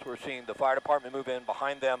presence. We're seeing the fire department move in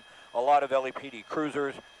behind them, a lot of LAPD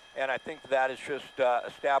cruisers, and I think that is just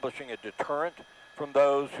establishing a deterrent from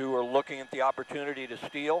those who are looking at the opportunity to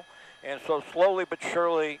steal. And so slowly but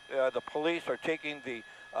surely, the police are taking the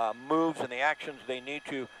moves and the actions they need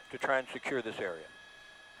to try and secure this area.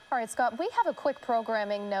 All right, Scott, we have a quick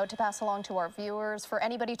programming note to pass along to our viewers. For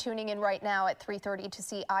anybody tuning in right now at 3:30 to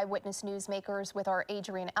see Eyewitness Newsmakers with our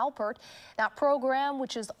Adrian Alpert, that program,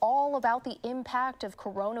 which is all about the impact of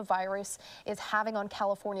coronavirus is having on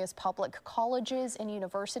California's public colleges and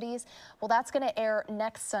universities. Well, that's going to air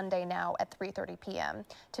next Sunday now at 3:30 p.m.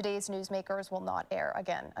 Today's Newsmakers will not air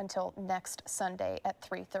again until next Sunday at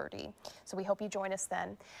 3:30. So we hope you join us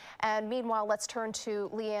then. And meanwhile, let's turn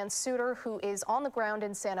to Leanne Suter, who is on the ground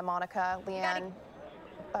in Santa Monica. Leanne,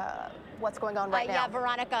 what's going on right now? Yeah,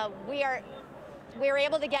 Veronica, we are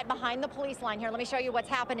able to get behind the police line here. Let me show you what's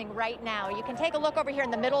happening right now. You can take a look over here in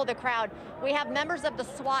the middle of the crowd. We have members of the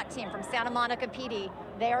SWAT team from Santa Monica PD.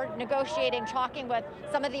 They're negotiating, talking with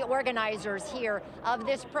some of the organizers here of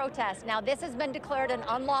this protest. Now, this has been declared an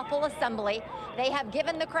unlawful assembly. They have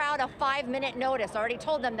given the crowd a 5-minute notice. Already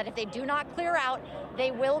told them that if they do not clear out, they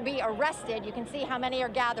will be arrested. You can see how many are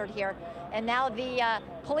gathered here. And now the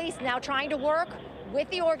police now trying to work with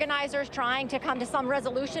the organizers, trying to come to some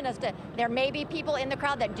resolution as to there may be people in the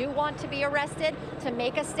crowd that do want to be arrested to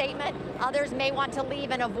make a statement. Others may want to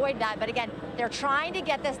leave and avoid that. But again, they're trying to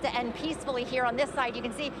get this to end peacefully here on this side. You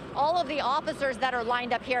can see all of the officers that are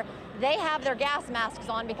lined up here. They have their gas masks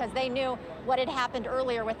on because they knew what had happened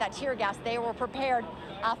earlier with that tear gas. They were prepared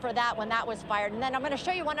for that when that was fired. And then I'm going to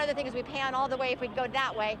show you one other thing as we pan all the way, if we go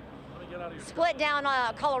that way. Split down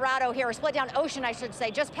Colorado here, or split down Ocean, I should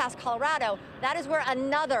say, just past Colorado. That is where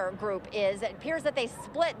another group is. It appears that they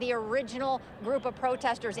split the original group of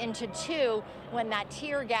protesters into two when that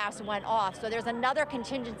tear gas went off. So there's another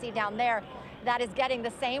contingency down there that is getting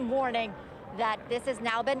the same warning that this has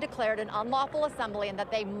now been declared an unlawful assembly and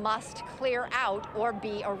that they must clear out or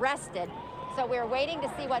be arrested. So we're waiting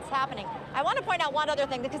to see what's happening. I want to point out one other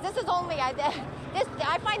thing, because this is only,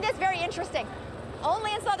 I find this very interesting.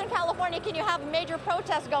 Only in Southern California can you have a major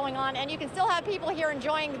protest going on, and you can still have people here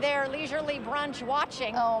enjoying their leisurely brunch,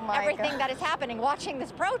 watching everything that is happening, watching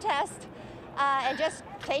this protest, and just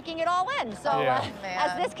taking it all in. So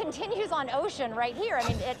as this continues on Ocean right here, I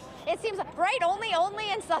mean, it seems right only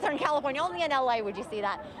in Southern California, only in LA would you see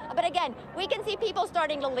that. But again, we can see people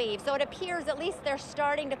starting to leave. So it appears at least they're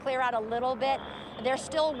starting to clear out a little bit. They're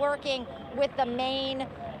still working with the main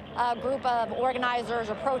group of organizers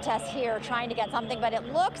or protests here trying to get something, but it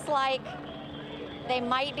looks like they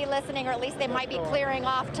might be listening, or at least they might be clearing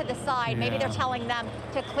off to the side. Maybe they're telling them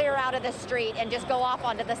to clear out of the street and just go off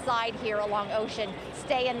onto the side here along Ocean,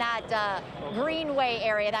 stay in that greenway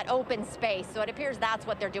area, that open space. So it appears that's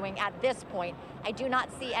what they're doing at this point. I do not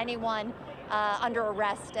see anyone under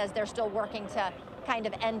arrest as they're still working to kind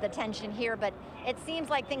of end the tension here, but it seems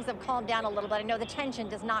like things have calmed down a little bit. I know the tension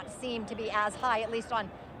does not seem to be as high, at least on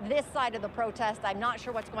this side of the protest. I'm not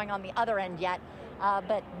sure what's going on the other end yet,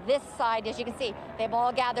 but this side, as you can see, they've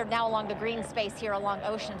all gathered now along the green space here along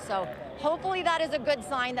Ocean. So hopefully that is a good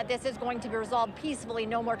sign that this is going to be resolved peacefully,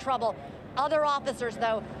 no more trouble. Other officers,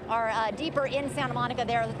 though, are deeper in Santa Monica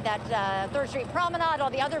there, that 3rd Street Promenade, all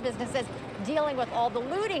the other businesses, dealing with all the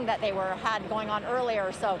looting that they had going on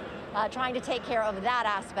earlier. So trying to take care of that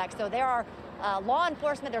aspect. So there are law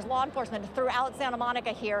enforcement, there's law enforcement throughout Santa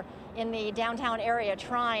Monica here in the downtown area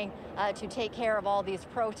trying to take care of all these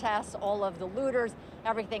protests, all of the looters,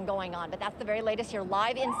 everything going on. But that's the very latest here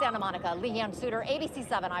live in Santa Monica. Leanne Suter,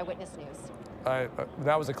 ABC7 Eyewitness News.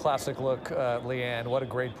 That was a classic look, Leanne. What a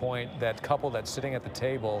great point. That couple that's sitting at the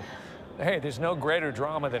table. Hey, there's no greater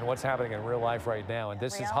drama than what's happening in real life right now. And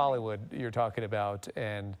this is Hollywood you're talking about.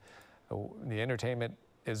 And the entertainment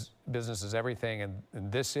business is everything. And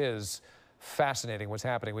this is fascinating what's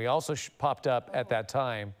happening. We also popped up at that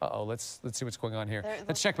time. Let's see what's going on here.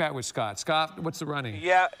 Let's check back with Scott. Scott, what's the running?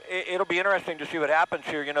 Yeah, it'll be interesting to see what happens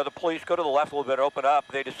here. You know, the police go to the left a little bit, open up.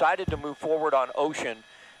 They decided to move forward on Ocean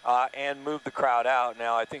and move the crowd out.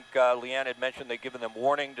 Now, I think Leanne had mentioned they've given them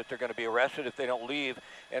warning that they're going to be arrested if they don't leave.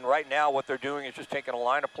 And right now what they're doing is just taking a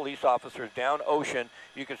line of police officers down Ocean.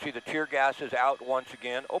 You can see the tear gas is out once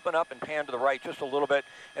again. Open up and pan to the right just a little bit,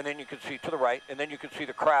 and then you can see to the right, and then you can see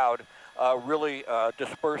the crowd really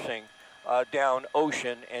dispersing down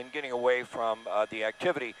Ocean and getting away from the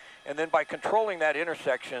activity. And then by controlling that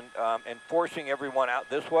intersection and forcing everyone out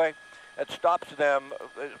this way, it stops them,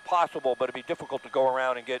 possible, but it'd be difficult to go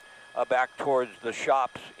around and get back towards the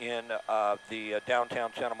shops in the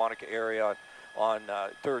downtown Santa Monica area on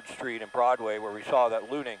 3rd Street and Broadway, where we saw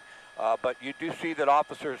that looting. But you do see that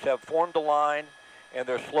officers have formed a line, and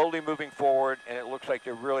they're slowly moving forward, and it looks like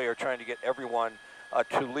they really are trying to get everyone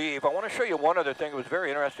to leave. I want to show you one other thing. It was very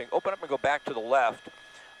interesting. Open up and go back to the left.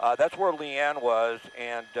 That's where Leanne was,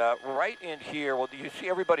 and right in here, well, you see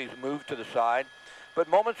everybody's moved to the side. But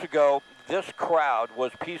moments ago, this crowd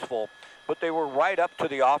was peaceful, but they were right up to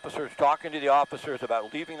the officers, talking to the officers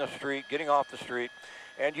about leaving the street, getting off the street.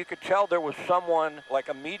 And you could tell there was someone, like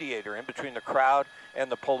a mediator, in between the crowd and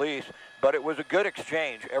the police. But it was a good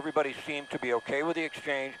exchange. Everybody seemed to be okay with the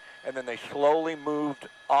exchange, and then they slowly moved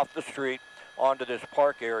off the street onto this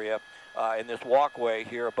park area in this walkway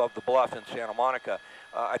here above the bluff in Santa Monica.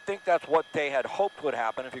 I think that's what they had hoped would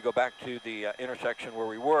happen if you go back to the intersection where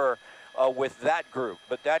we were with that group.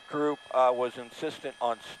 But that group was insistent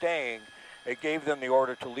on staying. It gave them the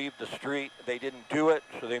order to leave the street. They didn't do it,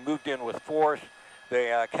 so they moved in with force. They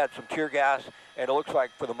had some tear gas, and it looks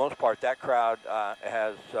like, for the most part, that crowd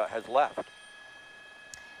has left.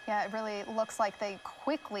 Yeah, it really looks like they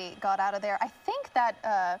quickly got out of there. I think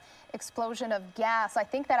that explosion of gas, I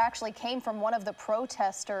think that actually came from one of the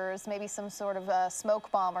protesters, maybe some sort of smoke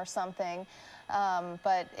bomb or something.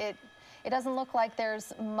 But it doesn't look like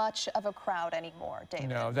there's much of a crowd anymore, David.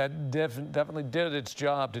 No, that definitely did its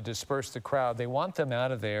job to disperse the crowd. They want them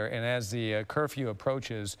out of there, and as the curfew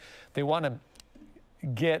approaches, they want to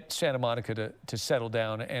get Santa Monica to settle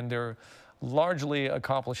down, and they're largely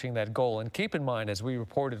accomplishing that goal. And keep in mind, as we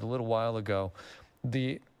reported a little while ago,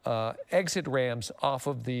 the exit ramps off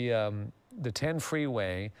of the 10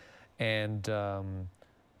 freeway and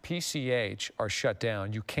PCH are shut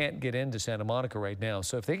down. You can't get into Santa Monica right now.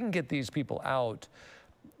 So if they can get these people out,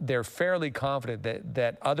 they're fairly confident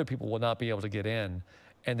that other people will not be able to get in,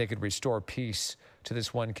 and they could restore peace to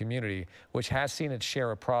this one community, which has seen its share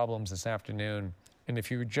of problems this afternoon. And if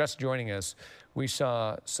you're just joining us, we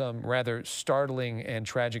saw some rather startling and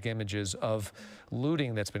tragic images of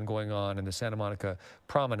looting that's been going on in the Santa Monica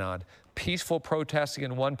Promenade. Peaceful protesting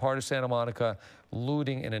in one part of Santa Monica,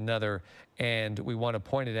 looting in another. And we want to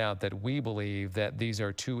point it out that we believe that these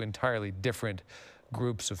are two entirely different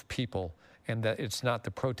groups of people, and that it's not the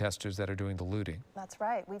protesters that are doing the looting. That's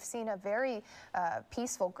right. We've seen a very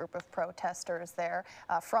peaceful group of protesters there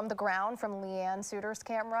from the ground, from Leanne Suter's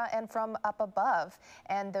camera, and from up above.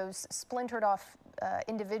 And those splintered off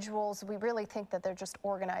individuals, we really think that they're just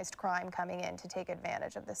organized crime coming in to take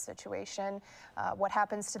advantage of this situation. What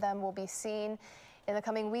happens to them will be seen in the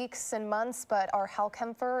coming weeks and months, but our Hal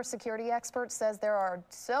Kempfer, security expert, says there are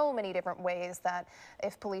so many different ways that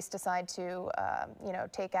if police decide to,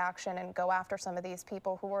 take action and go after some of these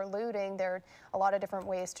people who are looting, there are a lot of different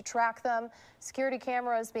ways to track them. Security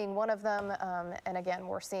cameras being one of them, and again,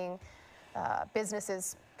 we're seeing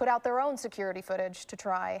businesses put out their own security footage to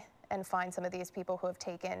try and find some of these people who have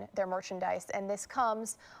taken their merchandise. And this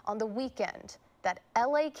comes on the weekend that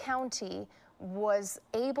LA County was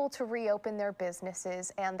able to reopen their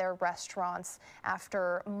businesses and their restaurants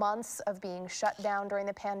after months of being shut down during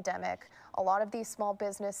the pandemic. A lot of these small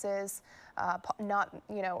businesses, not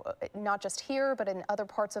just here, but in other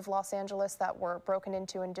parts of Los Angeles that were broken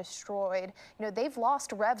into and destroyed, they've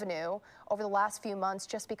lost revenue over the last few months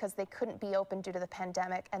just because they couldn't be open due to the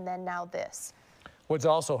pandemic, and then now this. What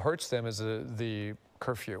also hurts them is the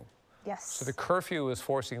curfew. Yes. So the curfew is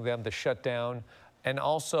forcing them to shut down. And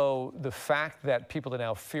also the fact that people are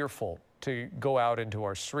now fearful to go out into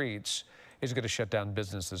our streets is going to shut down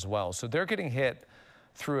business as well. So they're getting hit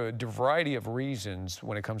through a variety of reasons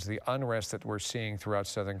when it comes to the unrest that we're seeing throughout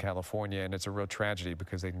Southern California. And it's a real tragedy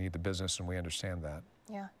because they need the business, and we understand that.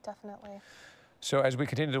 Yeah, definitely. So as we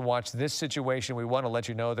continue to watch this situation, we want to let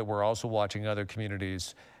you know that we're also watching other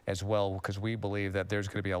communities as well, because we believe that there's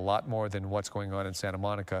going to be a lot more than what's going on in Santa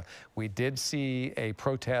Monica. We did see a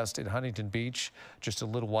protest in Huntington Beach just a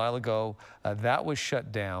little while ago. That was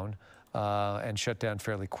shut down and shut down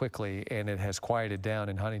fairly quickly, and it has quieted down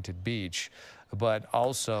in Huntington Beach. But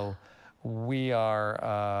also, we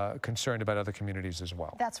are concerned about other communities as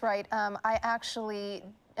well. That's right. I actually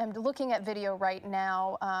am looking at video right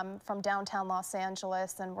now from downtown Los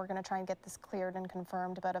Angeles, and we're going to try and get this cleared and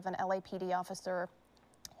confirmed, but of an LAPD officer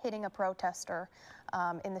hitting a protester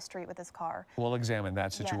in the street with his car. We'll examine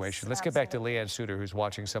that situation. Yes, let's get back to Leanne Suter, who's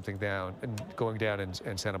watching something going down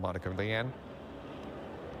in Santa Monica. Leanne?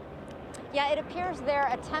 Yeah, it appears they're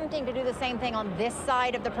attempting to do the same thing on this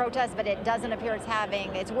side of the protest, but it doesn't appear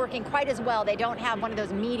it's working quite as well. They don't have one of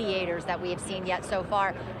those mediators that we have seen yet so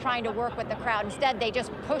far trying to work with the crowd. Instead, they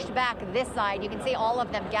just pushed back this side. You can see all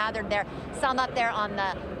of them gathered there, some up there on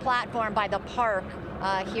the platform by the park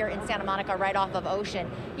here in Santa Monica, right off of Ocean.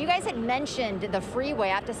 You guys had mentioned the freeway.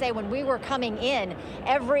 I have to say, when we were coming in,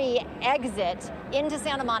 every exit into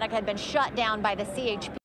Santa Monica had been shut down by the CHP.